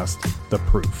podcast, The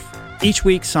Proof. Each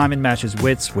week, Simon matches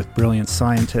wits with brilliant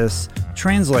scientists,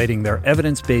 translating their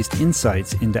evidence-based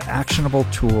insights into actionable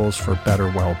tools for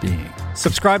better well-being.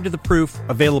 Subscribe to The Proof,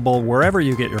 available wherever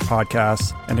you get your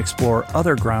podcasts, and explore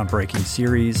other groundbreaking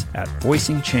series at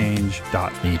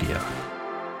voicingchange.media.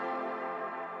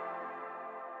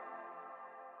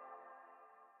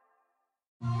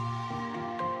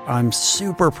 I'm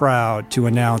super proud to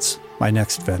announce my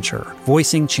next venture,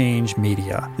 Voicing Change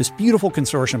Media. This beautiful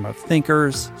consortium of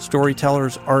thinkers,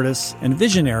 storytellers, artists, and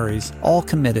visionaries, all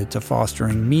committed to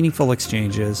fostering meaningful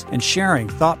exchanges and sharing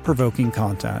thought-provoking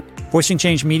content. Voicing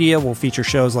Change Media will feature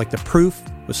shows like The Proof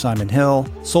with Simon Hill,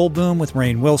 Soul Boom with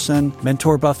Rainn Wilson,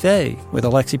 Mentor Buffet with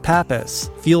Alexi Pappas,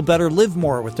 Feel Better, Live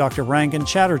More with Dr. Rangan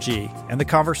Chatterjee, and The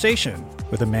Conversation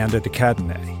with Amanda de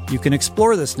Cadenet. You can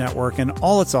explore this network and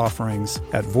all its offerings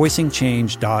at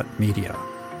voicingchange.media.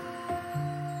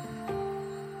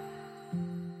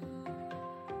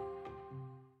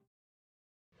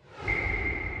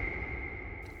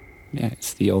 Yeah,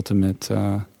 it's the ultimate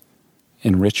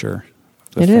enricher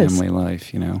of the it family is.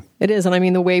 Life, It is.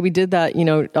 And the way we did that,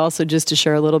 also just to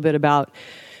share a little bit about,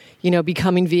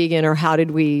 becoming vegan, or how did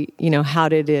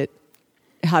it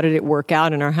work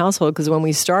out in our household? Because when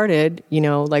we started,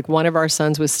 like one of our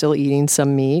sons was still eating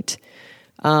some meat.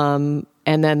 And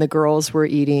then the girls were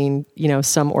eating,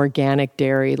 some organic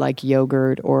dairy like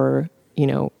yogurt or,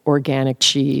 organic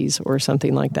cheese or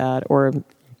something like that, or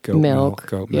goat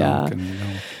milk. Yeah.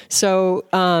 So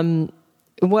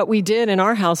what we did in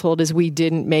our household is we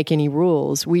didn't make any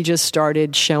rules. We just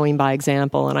started showing by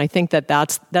example. And I think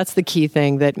that's the key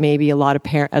thing that maybe a lot of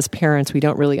as parents we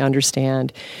don't really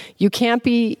understand. You can't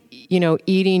be,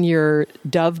 eating your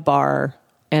Dove bar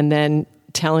and then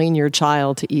telling your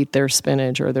child to eat their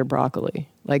spinach or their broccoli.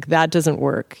 Like that doesn't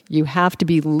work. You have to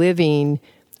be living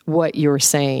what you're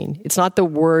saying. It's not the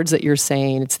words that you're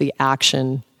saying, it's the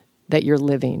action that you're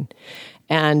living.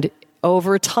 And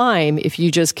over time, if you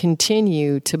just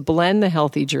continue to blend the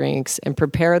healthy drinks and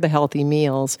prepare the healthy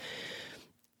meals,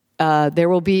 there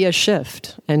will be a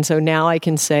shift. And so now I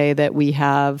can say that we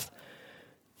have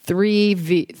three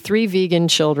vegan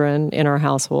children in our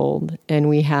household, and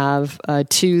we have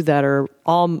 2 that are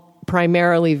all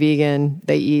primarily vegan.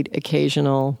 They eat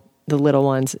occasional, the little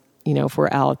ones, if we're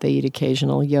out, they eat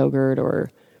occasional yogurt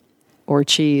or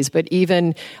cheese. But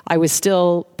even I was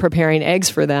still preparing eggs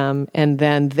for them, and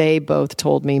then they both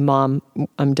told me, Mom,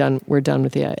 I'm done. We're done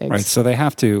with the eggs. Right. So they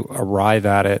have to arrive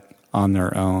at it on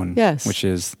their own. Yes. Which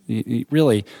is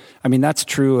really, that's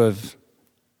true of,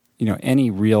 any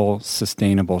real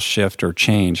sustainable shift or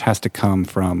change has to come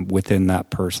from within that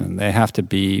person. They have to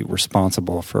be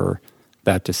responsible for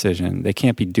that decision. They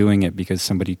can't be doing it because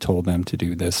somebody told them to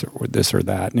do this or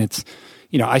that. And it's,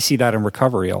 I see that in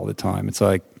recovery all the time. It's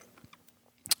like,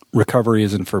 recovery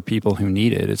isn't for people who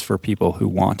need it, it's for people who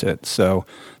want it. So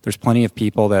there's plenty of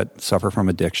people that suffer from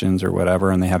addictions or whatever,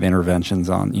 and they have interventions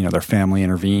on, their family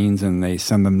intervenes and they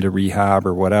send them to rehab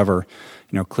or whatever.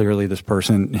 Clearly this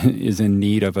person is in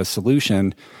need of a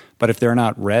solution, but if they're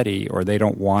not ready or they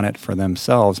don't want it for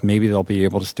themselves, maybe they'll be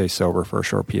able to stay sober for a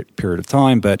short period of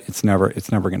time, but it's never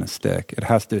going to stick. It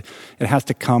has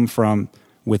to come from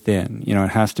within. It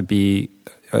has to be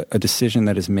a decision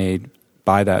that is made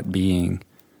by that being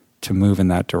to move in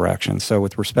that direction. So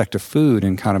with respect to food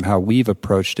and kind of how we've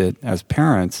approached it as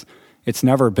parents, it's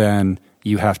never been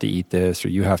you have to eat this or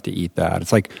you have to eat that.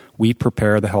 It's like we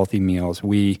prepare the healthy meals.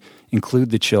 We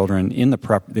include the children in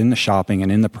the shopping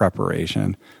and in the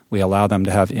preparation. We allow them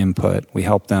to have input. We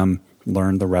help them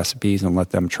learn the recipes and let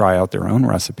them try out their own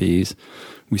recipes.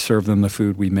 We serve them the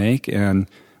food we make, and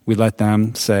we let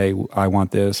them say, I want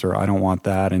this or I don't want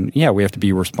that. And yeah, we have to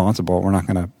be responsible. We're not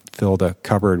going to fill the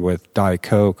cupboard with Diet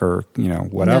Coke or,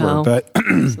 whatever. No, but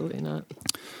absolutely not.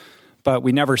 But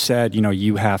we never said,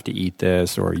 you have to eat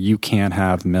this, or you can't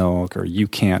have milk, or you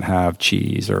can't have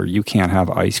cheese, or you can't have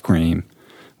ice cream.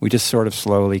 We just sort of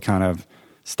slowly kind of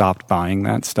stopped buying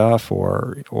that stuff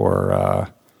or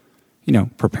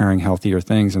preparing healthier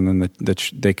things. And then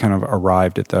they kind of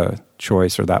arrived at the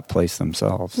choice or that place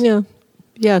themselves. Yeah.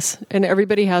 Yes. And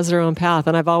everybody has their own path.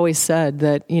 And I've always said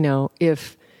that,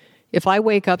 if I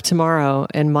wake up tomorrow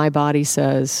and my body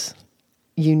says,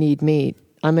 you need meat,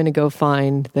 I'm going to go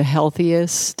find the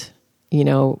healthiest,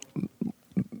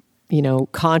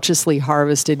 consciously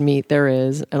harvested meat there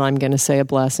is, and I'm going to say a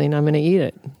blessing. I'm going to eat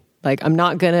it. Like, I'm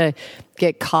not going to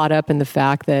get caught up in the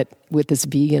fact that with this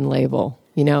vegan label,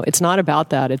 it's not about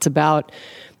that. It's about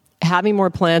having more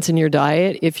plants in your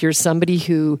diet. If you're somebody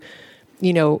who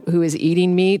is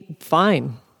eating meat,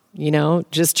 fine.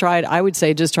 I would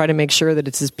say just try to make sure that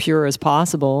it's as pure as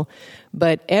possible.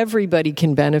 But everybody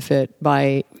can benefit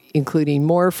by including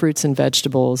more fruits and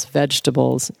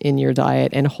vegetables in your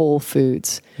diet and whole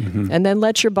foods. Mm-hmm. And then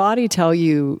let your body tell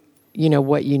you,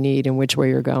 what you need and which way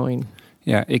you're going.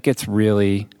 Yeah, it gets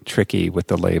really tricky with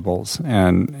the labels.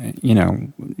 And,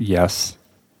 yes,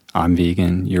 I'm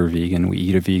vegan, you're vegan, we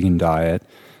eat a vegan diet.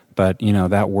 But,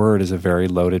 that word is a very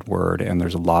loaded word, and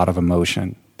there's a lot of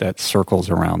emotion that circles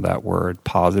around that word,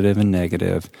 positive and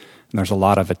negative. And there's a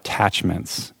lot of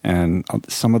attachments. And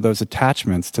some of those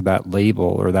attachments to that label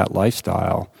or that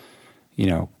lifestyle,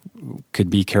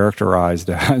 could be characterized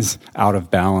as out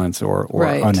of balance or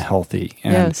right. Unhealthy.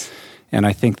 And, yes. And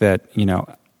I think that,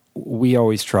 we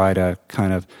always try to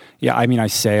kind of, I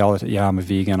say all the time, I'm a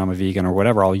vegan or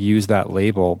whatever. I'll use that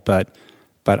label, but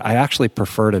I actually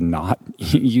prefer to not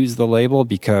use the label,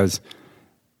 because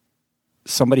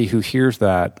somebody who hears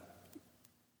that,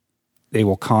 they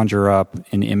will conjure up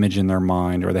an image in their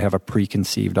mind, or they have a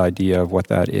preconceived idea of what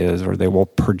that is, or they will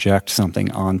project something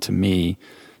onto me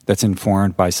that's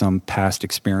informed by some past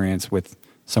experience with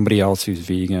somebody else who's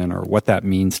vegan, or what that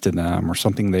means to them, or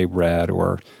something they read,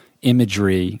 or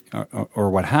imagery,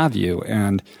 or what have you.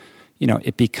 And,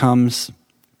 it becomes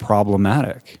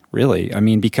problematic, really.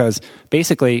 Because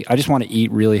basically I just want to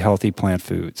eat really healthy plant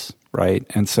foods, right?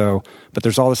 And so, but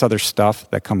there's all this other stuff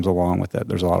that comes along with it.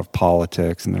 There's a lot of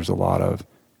politics, and there's a lot of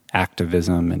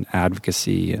activism and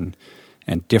advocacy and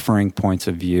differing points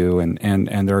of view. And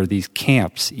there are these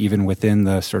camps even within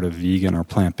the sort of vegan or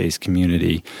plant-based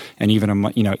community. And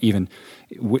even,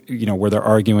 where they're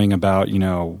arguing about,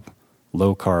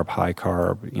 low carb, high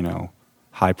carb,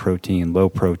 high protein, low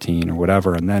protein, or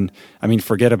whatever. And then,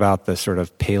 forget about the sort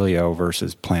of paleo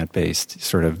versus plant-based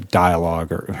sort of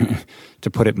dialogue, or to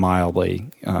put it mildly,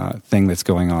 thing that's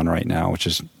going on right now, which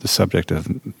is the subject of,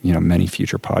 many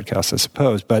future podcasts, I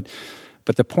suppose. But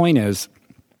the point is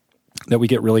that we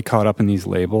get really caught up in these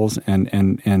labels,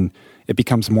 and it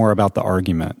becomes more about the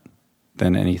argument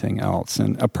than anything else.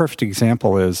 And a perfect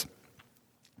example is,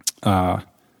 I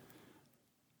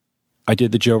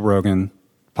did the Joe Rogan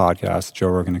podcast, Joe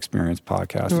Rogan Experience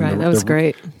podcast. Right, that was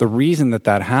great. The reason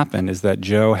that happened is that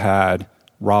Joe had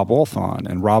Rob Wolf on,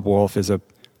 and Rob Wolf is a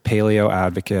paleo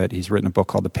advocate. He's written a book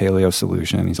called The Paleo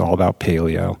Solution. He's all about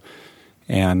paleo.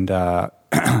 And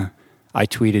I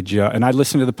tweeted Joe, and I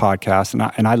listened to the podcast,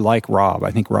 and I like Rob.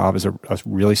 I think Rob is a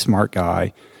really smart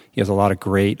guy. He has a lot of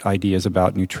great ideas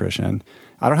about nutrition.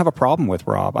 I don't have a problem with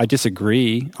Rob. I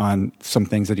disagree on some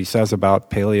things that he says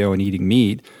about paleo and eating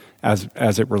meat,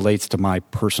 as it relates to my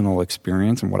personal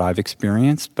experience and what I've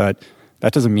experienced, but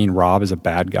that doesn't mean Rob is a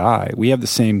bad guy. We have the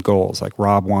same goals. Like,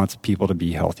 Rob wants people to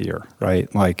be healthier, right?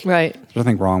 Right. There's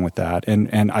nothing wrong with that.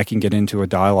 And I can get into a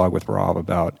dialogue with Rob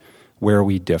about where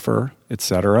we differ, et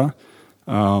cetera.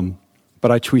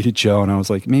 But I tweeted Joe and I was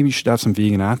like, maybe you should have some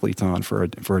vegan athletes on for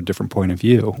a different point of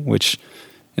view, which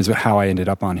is how I ended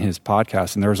up on his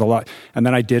podcast. And there was a lot, and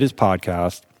then I did his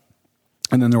podcast.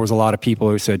 And then there was a lot of people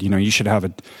who said, you should have,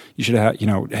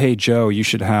 hey, Joe, you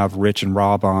should have Rich and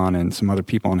Rob on and some other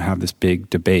people and have this big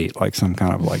debate, like some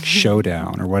kind of like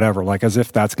showdown or whatever, like as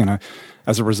if that's going to,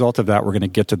 as a result of that, we're going to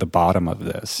get to the bottom of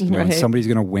this. And somebody's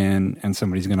going to win and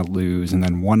somebody's going to lose. And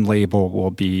then one label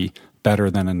will be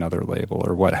better than another label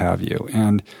or what have you.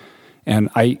 And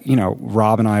I,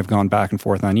 Rob and I have gone back and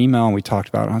forth on email and we talked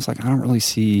about it. I was like, I don't really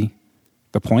see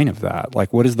the point of that.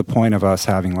 Like, what is the point of us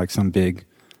having like some big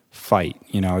fight?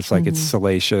 It's like it's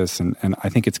salacious and I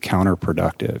think it's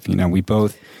counterproductive. We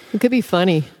both... It could be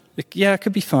funny. Yeah, it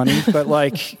could be funny, but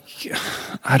like,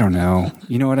 I don't know.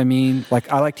 You know what I mean? Like,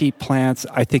 I like to eat plants.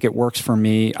 I think it works for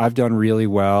me. I've done really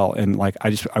well. And like,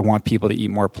 I want people to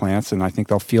eat more plants and I think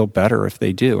they'll feel better if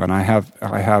they do. And I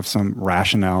have some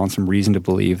rationale and some reason to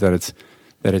believe that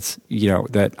it's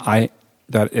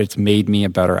made me a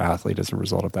better athlete as a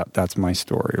result of that. That's my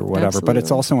story or whatever. Absolutely. But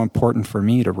it's also important for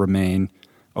me to remain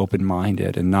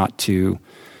open-minded and not to,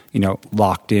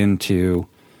 locked into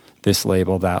this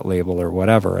label, that label, or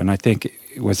whatever. And I think,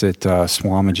 was it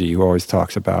Swamiji who always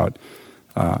talks about,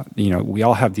 we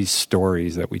all have these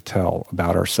stories that we tell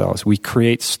about ourselves. We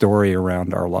create story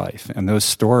around our life, and those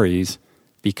stories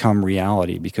become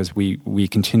reality because we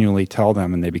continually tell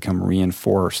them and they become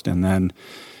reinforced. And then,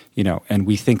 and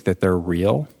we think that they're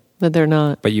real. But they're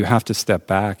not. But you have to step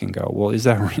back and go, well, is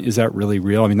that really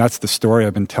real? I mean, that's the story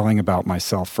I've been telling about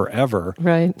myself forever.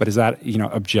 Right. But is that,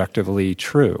 objectively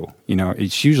true?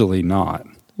 It's usually not.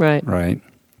 Right. Right.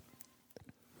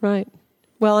 Right.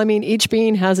 Well, I mean, each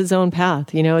being has its own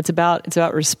path. It's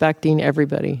about respecting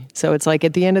everybody. So it's like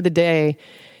at the end of the day,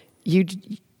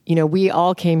 we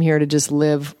all came here to just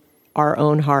live our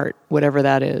own heart, whatever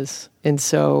that is. And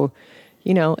so,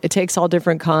 it takes all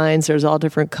different kinds. There's all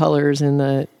different colors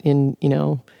there's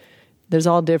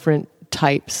all different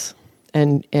types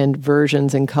and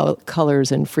versions and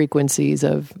colors and frequencies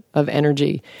of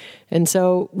energy. And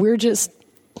so we're just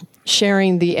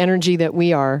sharing the energy that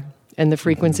we are and the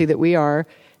frequency that we are.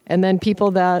 And then people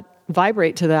that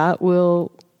vibrate to that will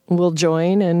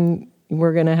join and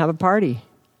we're going to have a party.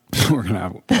 We're going to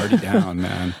have a party down,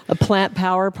 man. A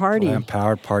plant-powered party.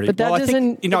 Plant-powered party. But that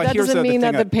doesn't mean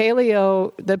that the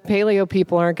paleo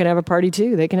people aren't going to have a party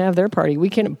too. They can have their party. We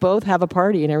can both have a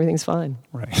party and everything's fine.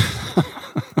 Right.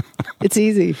 It's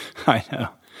easy. I know.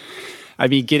 I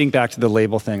mean, getting back to the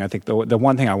label thing, I think the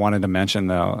one thing I wanted to mention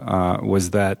though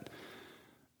was that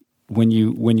when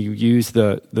you use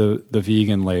the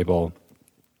vegan label,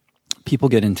 people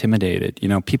get intimidated.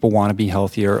 People want to be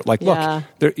healthier. Like, look,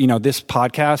 this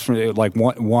podcast, like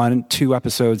 2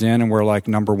 episodes in, and we're like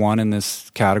number 1 in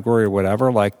this category or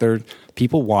whatever. Like,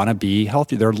 people want to be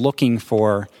healthy. They're looking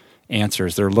for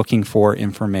answers. They're looking for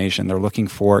information. They're looking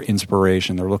for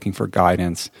inspiration. They're looking for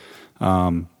guidance.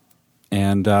 And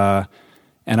I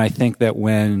think that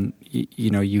when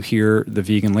you hear the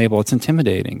vegan label, it's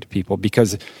intimidating to people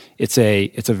because it's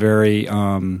a very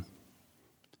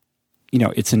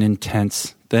it's an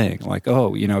intense thing. Like,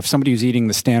 if somebody who's eating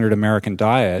the standard American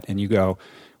diet and you go,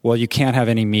 well, you can't have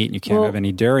any meat and you can't have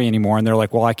any dairy anymore. And they're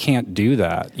like, well, I can't do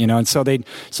that. And so they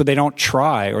don't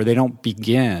try or they don't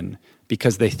begin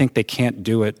because they think they can't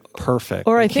do it perfect.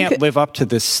 Or they can't live up to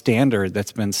this standard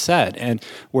that's been set. And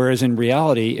whereas in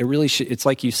reality, it really it's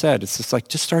like you said, it's just like,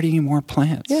 just start eating more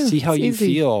plants. Yeah, see how you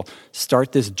feel.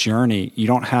 Start this journey. You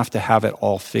don't have to have it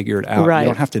all figured out. Right. You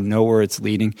don't have to know where it's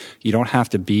leading. You don't have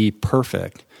to be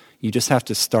perfect. You just have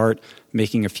to start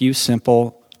making a few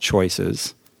simple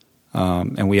choices.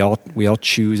 And we all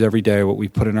choose every day what we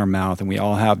put in our mouth, and we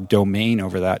all have domain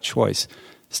over that choice.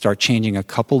 Start changing a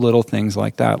couple little things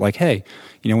like that. Like, hey,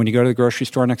 when you go to the grocery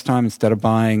store next time, instead of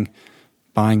buying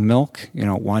milk, why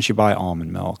don't you buy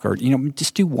almond milk? Or,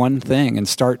 just do one thing and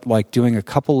start like doing a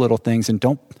couple little things and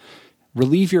don't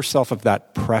relieve yourself of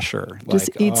that pressure. Just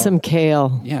eat some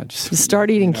kale. Yeah. Just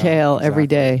start eating kale every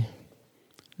day.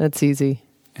 That's easy.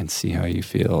 And see how you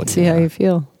feel. See how you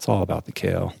feel. It's all about the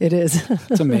kale. It is.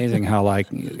 It's amazing how,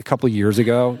 like, a couple of years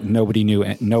ago,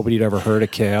 nobody'd ever heard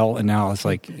of kale, and now it's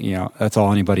like, that's all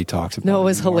anybody talks about. No, it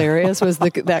was hilarious. Was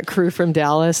that crew from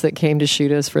Dallas that came to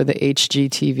shoot us for the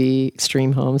HGTV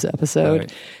Extreme Homes episode.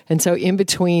 Right. And so in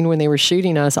between when they were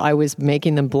shooting us, I was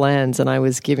making them blends, and I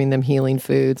was giving them healing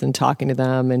foods and talking to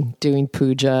them and doing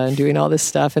puja and doing all this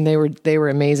stuff, and they were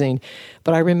amazing.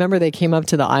 But I remember they came up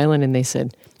to the island and they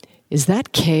said, "Is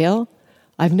that kale?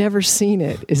 I've never seen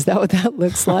it. Is that what that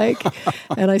looks like?"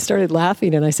 And I started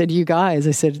laughing and I said, "You guys,"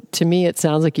 I said, "to me it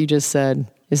sounds like you just said,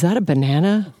 is that a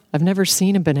banana? I've never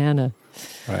seen a banana."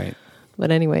 Right. But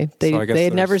anyway, they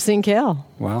had never seen kale.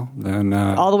 Well, then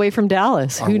all the way from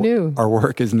Dallas. Who knew? Our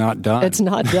work is not done. It's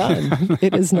not done.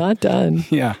 It is not done.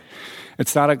 Yeah.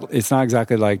 It's not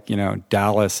exactly like,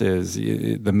 Dallas is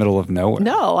the middle of nowhere.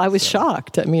 No, I was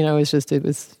shocked. I mean, it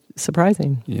was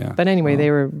surprising. Yeah. But anyway,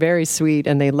 they were very sweet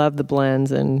and they loved the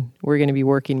blends, and we're going to be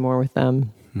working more with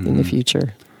them in the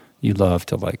future. You love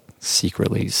to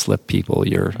secretly slip people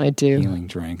your healing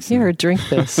drinks. Here, drink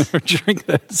this. Drink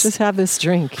this. Just have this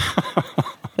drink.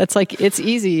 That's it's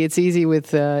easy. It's easy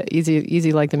with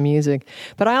easy like the music.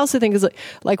 But I also think is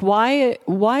why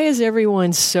is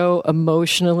everyone so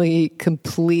emotionally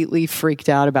completely freaked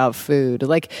out about food?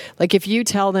 Like if you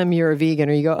tell them you're a vegan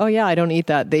or you go, oh yeah, I don't eat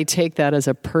that, they take that as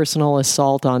a personal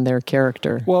assault on their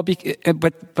character. Well,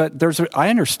 but I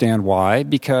understand why,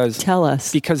 because tell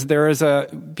us, because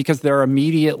they're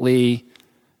immediately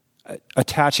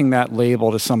attaching that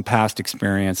label to some past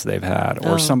experience they've had,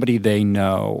 or somebody they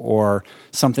know, or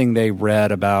something they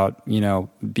read about,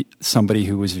 somebody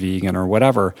who was vegan or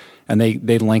whatever, and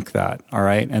they link that, all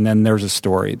right? And then there's a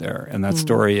story there, and that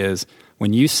story is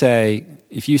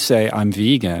if you say I'm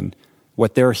vegan,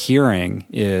 what they're hearing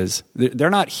is they're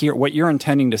not what you're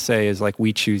intending to say is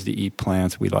we choose to eat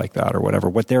plants, we like that, or whatever.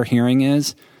 What they're hearing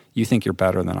is, you think you're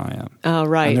better than I am. Oh,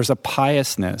 right. And there's a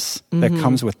piousness that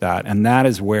comes with that. And that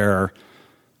is where,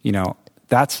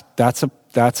 that's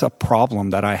a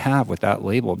problem that I have with that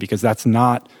label, because that's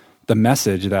not the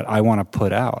message that I want to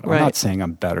put out. Right. I'm not saying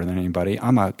I'm better than anybody.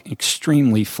 I'm an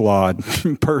extremely flawed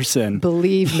person.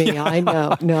 Believe me, I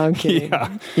know. No, I'm kidding.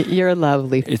 Yeah. You're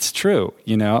lovely. It's true.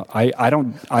 I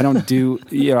don't do,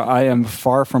 I am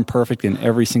far from perfect in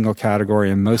every single category,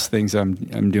 and most things I'm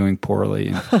doing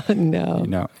poorly.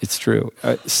 No. It's true.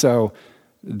 So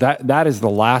that is the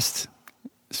last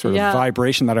sort of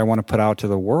vibration that I want to put out to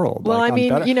the world. Well,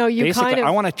 basically, I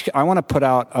want to put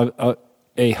out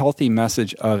a healthy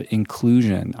message of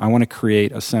inclusion. I want to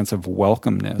create a sense of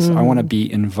welcomeness. I want to be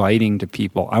inviting to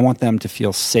people. I want them to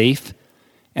feel safe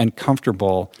and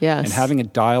comfortable and having a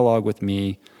dialogue with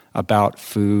me about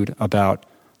food, about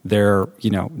their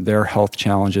health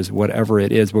challenges, whatever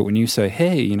it is. But when you say,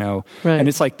 hey, right. And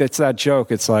it's it's that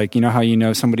joke. It's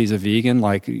how somebody's a vegan,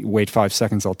 wait 5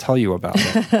 seconds, I'll tell you about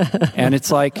it. And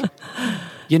it's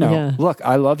look,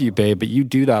 I love you, babe, but you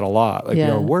do that a lot.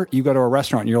 You go to a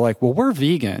restaurant and you're like, well, we're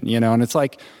vegan, and it's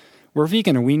we're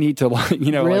vegan and we need to,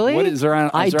 really? What is there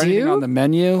anything on the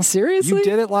menu? Seriously? You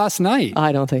did it last night.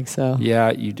 I don't think so.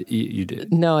 Yeah, you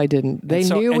did. No, I didn't. They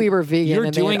knew we were vegan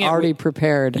and they had already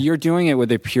prepared. You're doing it with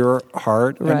a pure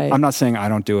heart. Right. I'm not saying I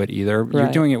don't do it either. Right.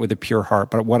 You're doing it with a pure heart.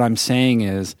 But what I'm saying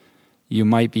is you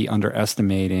might be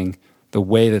underestimating the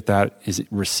way that is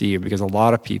received, because a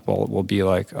lot of people will be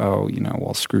like, oh,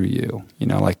 well, screw you.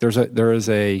 There is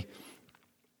a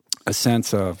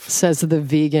sense of, says the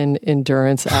vegan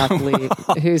endurance athlete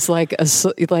who's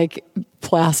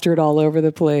plastered all over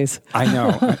the place. I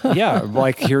know. Yeah.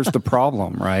 Here's the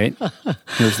problem, right?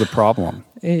 Here's the problem.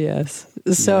 Yes.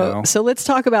 So let's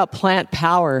talk about plant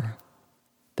power.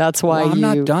 That's why I'm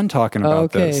not done talking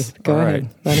about this. Go ahead. Right.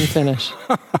 Let him finish.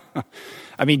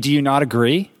 I mean, do you not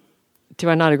agree? Do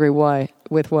I not agree? Why?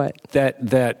 With what?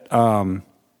 That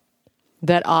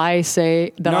I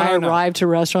say that I arrive to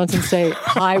restaurants and say,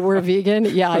 "Hi, we're vegan."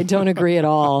 Yeah, I don't agree at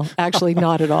all. Actually,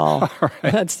 not at all.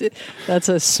 Right. That's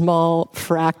a small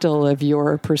fractal of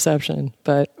your perception.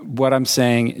 But what I'm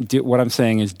saying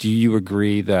is, do you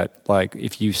agree that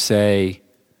if you say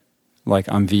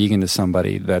I'm vegan to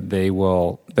somebody, that they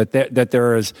will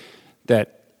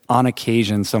that on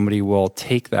occasion somebody will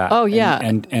take that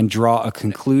and draw a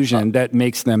conclusion that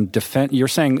makes them defend. You're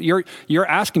saying you're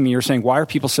asking me, you're saying, why are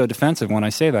people so defensive when I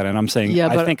say that? And I'm saying,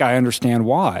 I think I understand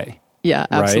why. Yeah,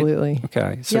 absolutely. Right?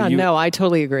 Okay. So I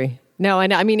totally agree. No,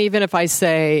 and I mean, even if I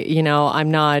say,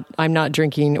 I'm not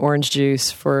drinking orange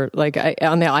juice on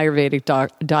the Ayurvedic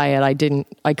diet,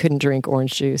 I couldn't drink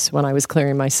orange juice when I was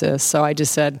clearing my cysts. So I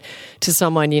just said to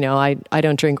someone, I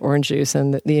don't drink orange juice,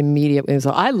 and the immediate was,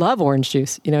 I love orange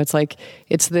juice.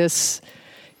 It's this.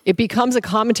 It becomes a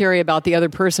commentary about the other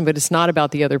person, but it's not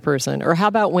about the other person. Or how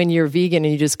about when you're vegan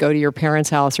and you just go to your parents'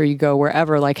 house or you go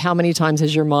wherever? How many times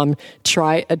has your mom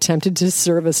attempted to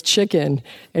serve us chicken?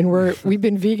 And we've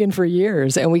been vegan for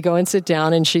years, and we go and sit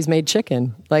down and she's made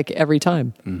chicken every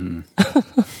time. Mm-hmm.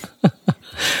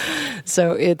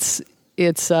 So it's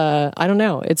I don't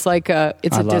know. It's it's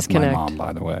a disconnect. I love my mom,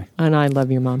 by the way, and I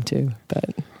love your mom too.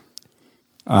 But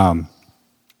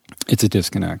it's a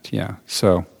disconnect. Yeah.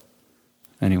 So.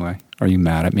 Anyway, are you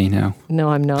mad at me now?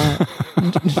 No, I'm not.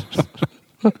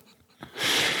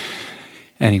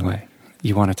 Anyway,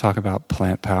 you want to talk about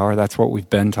plant power? That's what we've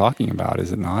been talking about,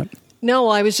 is it not? No,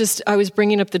 I was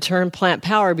bringing up the term plant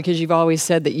power because you've always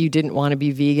said that you didn't want to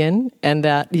be vegan and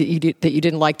that you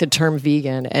didn't like the term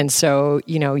vegan. And so,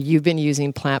 you've been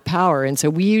using plant power. And so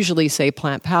we usually say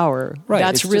plant power. Right.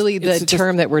 That's really the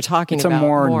term that we're talking about.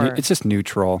 More. It's just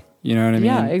neutral. You know what I mean?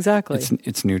 Yeah, exactly.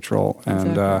 It's neutral.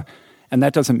 And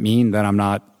that doesn't mean that I'm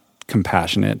not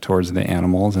compassionate towards the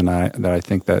animals, and that I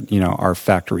think that our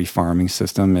factory farming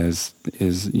system is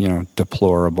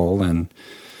deplorable and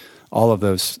all of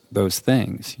those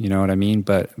things. You know what I mean?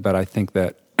 But I think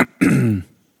that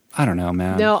I don't know,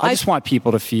 man. No, I just want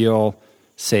people to feel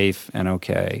safe and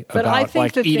okay but about I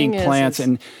think the eating thing plants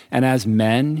and as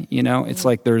men, it's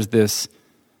like there's this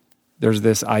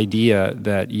idea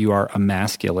that you are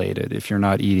emasculated if you're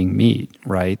not eating meat,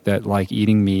 right? That like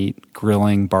eating meat,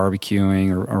 grilling,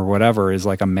 barbecuing, or whatever is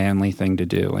like a manly thing to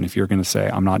do. And if you're going to say,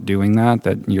 I'm not doing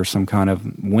that you're some kind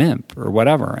of wimp or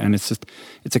whatever. And it's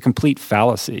a complete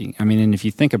fallacy. I mean, and if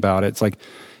you think about it,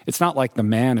 it's not like the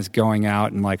man is going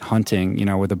out and like hunting,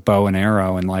 with a bow and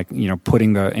arrow and like,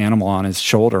 putting the animal on his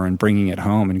shoulder and bringing it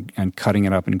home and cutting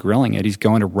it up and grilling it. He's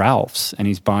going to Ralph's and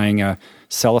he's buying a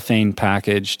cellophane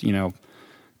packaged,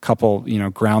 couple,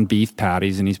 ground beef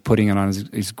patties and he's putting it on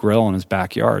his grill in his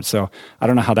backyard. So I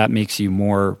don't know how that makes you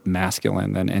more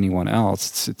masculine than anyone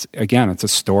else. It's a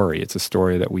story. It's a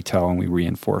story that we tell and we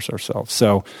reinforce ourselves.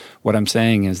 So what I'm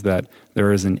saying is that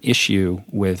there is an issue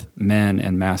with men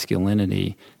and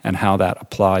masculinity and how that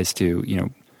applies to,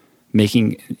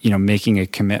 making a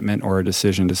commitment or a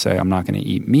decision to say, I'm not going to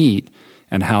eat meat,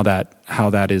 and how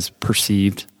that is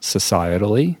perceived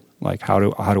societally. Like how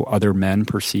do other men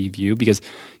perceive you? Because,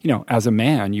 as a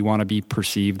man, you want to be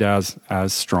perceived as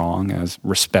strong, as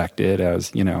respected,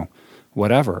 as,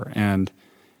 whatever. And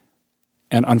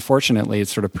unfortunately,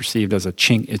 it's sort of perceived as a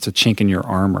chink in your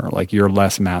armor. Like you're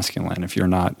less masculine if you're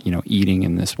not, eating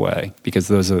in this way, because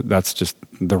that's just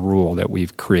the rule that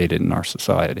we've created in our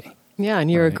society. Yeah,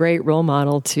 and you're a great role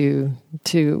model to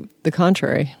the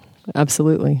contrary.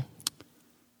 Absolutely.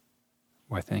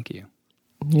 Why, thank you.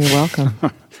 You're welcome.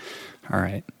 All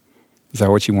right. Is that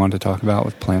what you wanted to talk about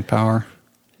with plant power?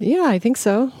 Yeah, I think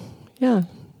so. Yeah.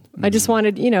 I just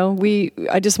wanted,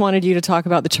 I just wanted you to talk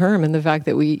about the term and the fact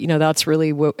that we, that's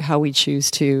really how we choose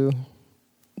to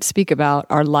speak about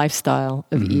our lifestyle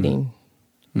of eating.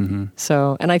 Mm-hmm.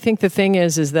 So, and I think the thing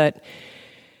is that,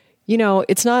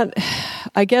 it's not,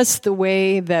 I guess the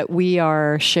way that we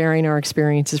are sharing our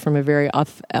experiences from a very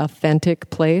authentic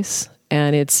place,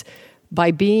 and it's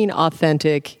by being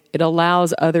authentic, it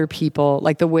allows other people,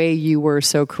 like the way you were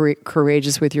so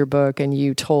courageous with your book and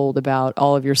you told about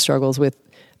all of your struggles with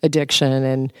addiction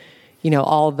and,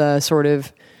 all the sort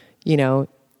of,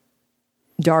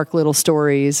 dark little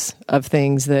stories of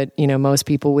things that, most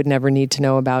people would never need to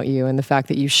know about you. And the fact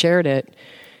that you shared it,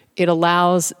 it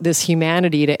allows this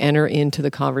humanity to enter into the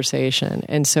conversation.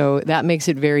 And so that makes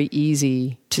it very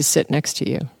easy to sit next to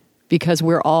you because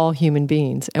we're all human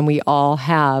beings and we all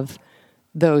have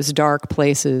those dark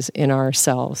places in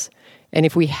ourselves. And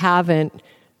if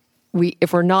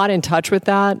if we're not in touch with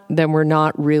that, then we're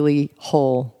not really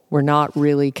whole. We're not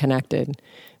really connected,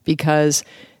 because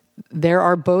there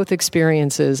are both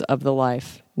experiences of the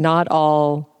life. Not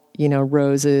all,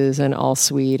 roses and all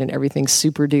sweet and everything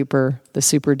super duper, the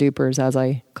super dupers, as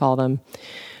I call them.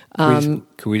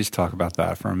 Could we just talk about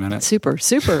that for a minute? Super.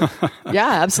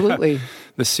 Yeah, absolutely.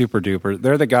 The super duper.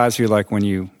 They're the guys who, like, when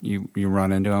you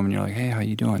run into them and you're like, hey, how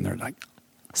you doing? They're like,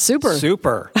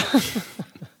 super.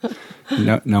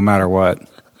 No matter what.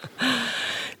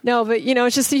 No, but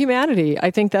it's just the humanity. I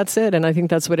think that's it. And I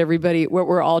think that's what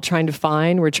we're all trying to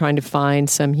find. We're trying to find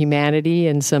some humanity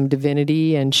and some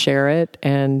divinity and share it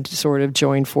and sort of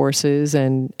join forces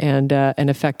and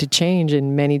affect a change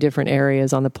in many different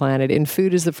areas on the planet. And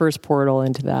food is the first portal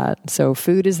into that. So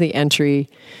food is the entry.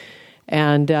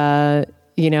 And,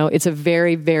 it's a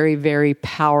very, very, very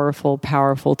powerful,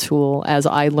 powerful tool, as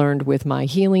I learned with my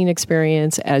healing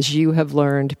experience, as you have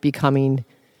learned becoming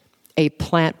a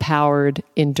plant-powered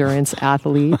endurance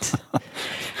athlete.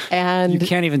 And you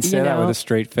can't even say that with a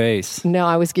straight face. No,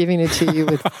 I was giving it to you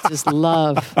with just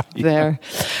love there.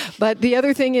 But the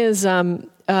other thing is,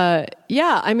 I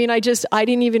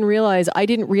didn't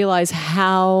realize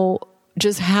how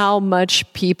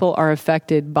much people are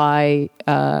affected by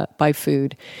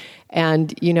food.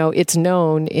 And, it's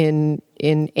known in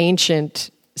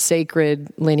ancient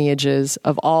sacred lineages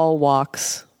of all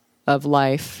walks of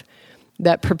life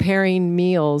that preparing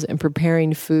meals and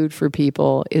preparing food for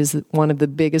people is one of the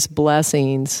biggest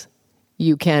blessings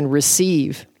you can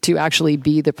receive, to actually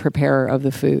be the preparer of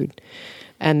the food.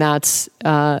 And that's,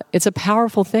 it's a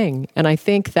powerful thing. And I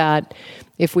think that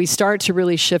if we start to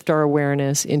really shift our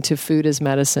awareness into food as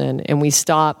medicine, and we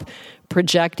stop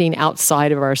projecting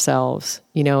outside of ourselves,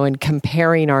 and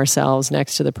comparing ourselves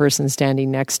next to the person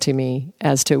standing next to me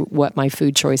as to what my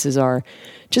food choices are,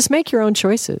 just make your own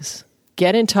choices.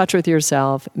 Get in touch with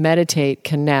yourself, meditate,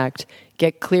 connect,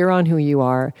 get clear on who you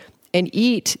are, and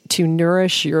eat to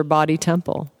nourish your body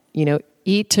temple.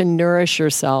 Eat to nourish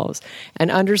yourselves, and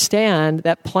understand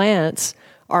that plants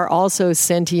are also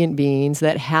sentient beings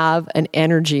that have an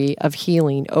energy of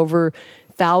healing over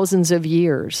thousands of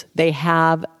years. They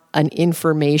have an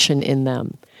information in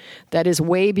them that is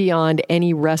way beyond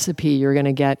any recipe you're going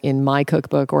to get in my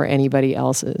cookbook or anybody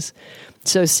else's.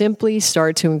 So simply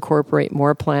start to incorporate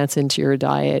more plants into your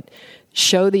diet.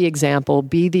 Show the example,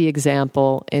 be the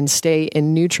example, and stay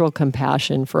in neutral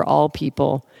compassion for all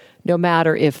people, no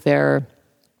matter if they're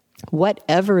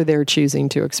whatever they're choosing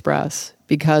to express,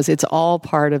 because it's all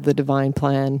part of the divine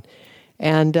plan.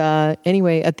 And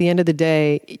anyway, at the end of the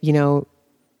day,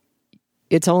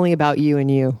 it's only about you and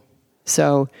you.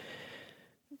 So,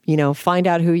 find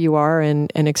out who you are and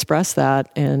express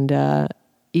that. And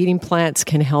eating plants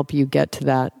can help you get to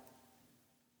that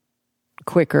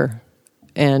quicker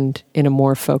and in a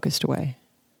more focused way,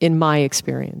 in my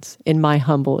experience, in my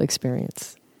humble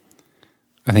experience.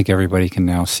 I think everybody can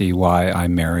now see why I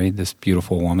married this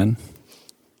beautiful woman.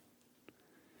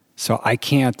 So I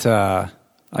can't top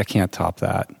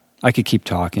that. I could keep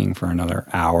talking for another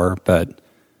hour, but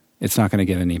it's not going to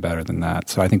get any better than that.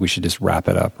 So I think we should just wrap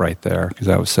it up right there, because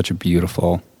that was such a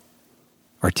beautiful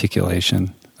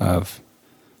articulation of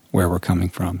where we're coming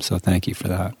from. So thank you for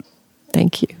that.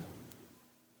 Thank you.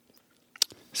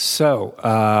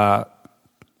 So,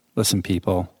 listen,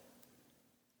 people.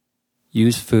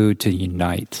 Use food to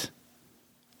unite,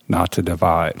 not to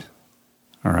divide.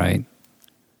 All right?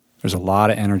 There's a lot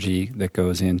of energy that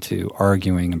goes into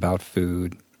arguing about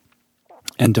food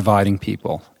and dividing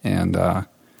people. And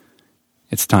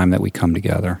it's time that we come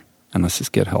together and let's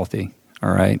just get healthy.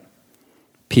 All right?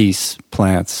 Peace,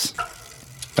 plants.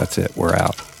 That's it. We're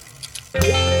out.